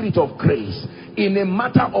Spirit of grace. In a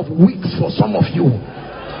matter of weeks, for some of you,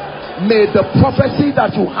 may the prophecy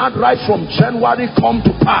that you had right from January come to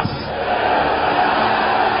pass.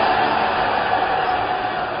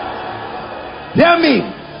 Hear me.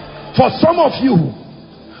 For some of you,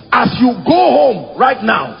 as you go home right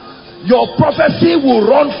now, your prophecy will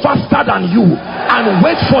run faster than you and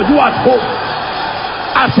wait for you at home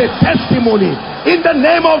as a testimony in the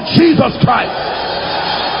name of Jesus Christ.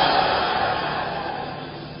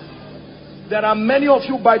 There are many of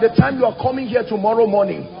you, by the time you are coming here tomorrow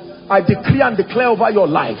morning, I decree and declare over your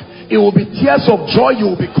life, it will be tears of joy you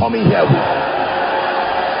will be coming here with.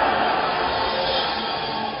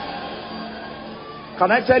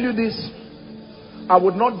 Can I tell you this? I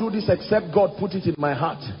would not do this except God put it in my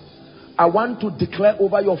heart. I want to declare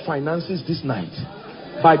over your finances this night.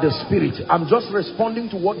 by the Spirit. I'm just responding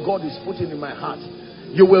to what God is putting in my heart.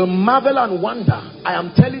 You will marvel and wonder. I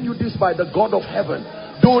am telling you this by the God of heaven.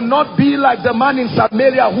 Do not be like the man in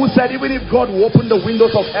Samaria who said, even if God will open the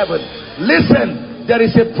windows of heaven. Listen, there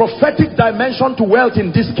is a prophetic dimension to wealth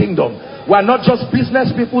in this kingdom. We are not just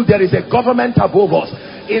business people. There is a government above us.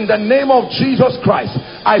 In the name of Jesus Christ,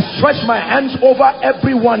 I stretch my hands over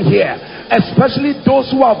everyone here, especially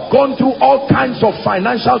those who have gone through all kinds of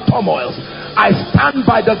financial turmoils. I stand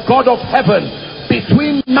by the God of heaven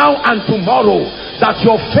between now and tomorrow, that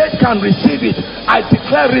your faith can receive it. I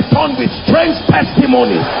declare, return with strange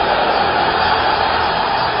testimonies.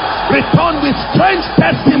 Return with strange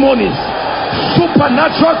testimonies.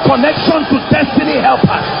 Supernatural connection to destiny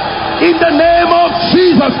helpers. In the name of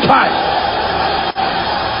Jesus Christ.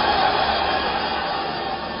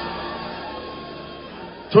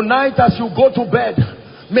 Tonight as you go to bed,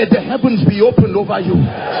 may the heavens be opened over you.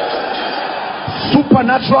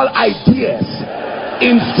 Supernatural ideas,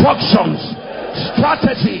 instructions,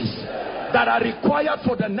 strategies that are required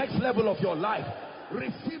for the next level of your life.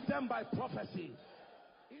 Receive them by prophecy.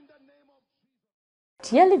 In the name of Jesus.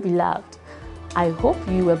 Dearly beloved, I hope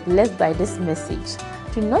you were blessed by this message.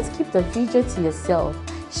 Do not keep the video to yourself.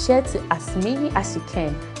 Share to as many as you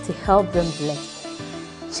can to help them bless.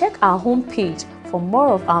 Check our homepage for more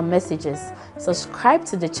of our messages. Subscribe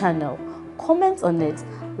to the channel, comment on it,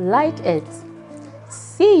 like it.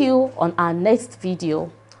 See you on our next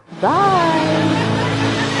video. Bye.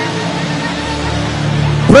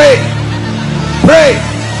 Pray, pray,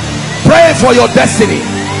 pray for your destiny.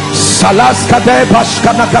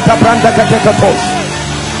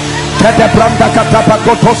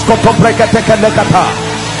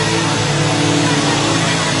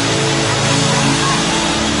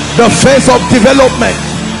 The phase of development.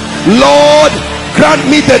 Lord, grant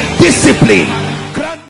me the discipline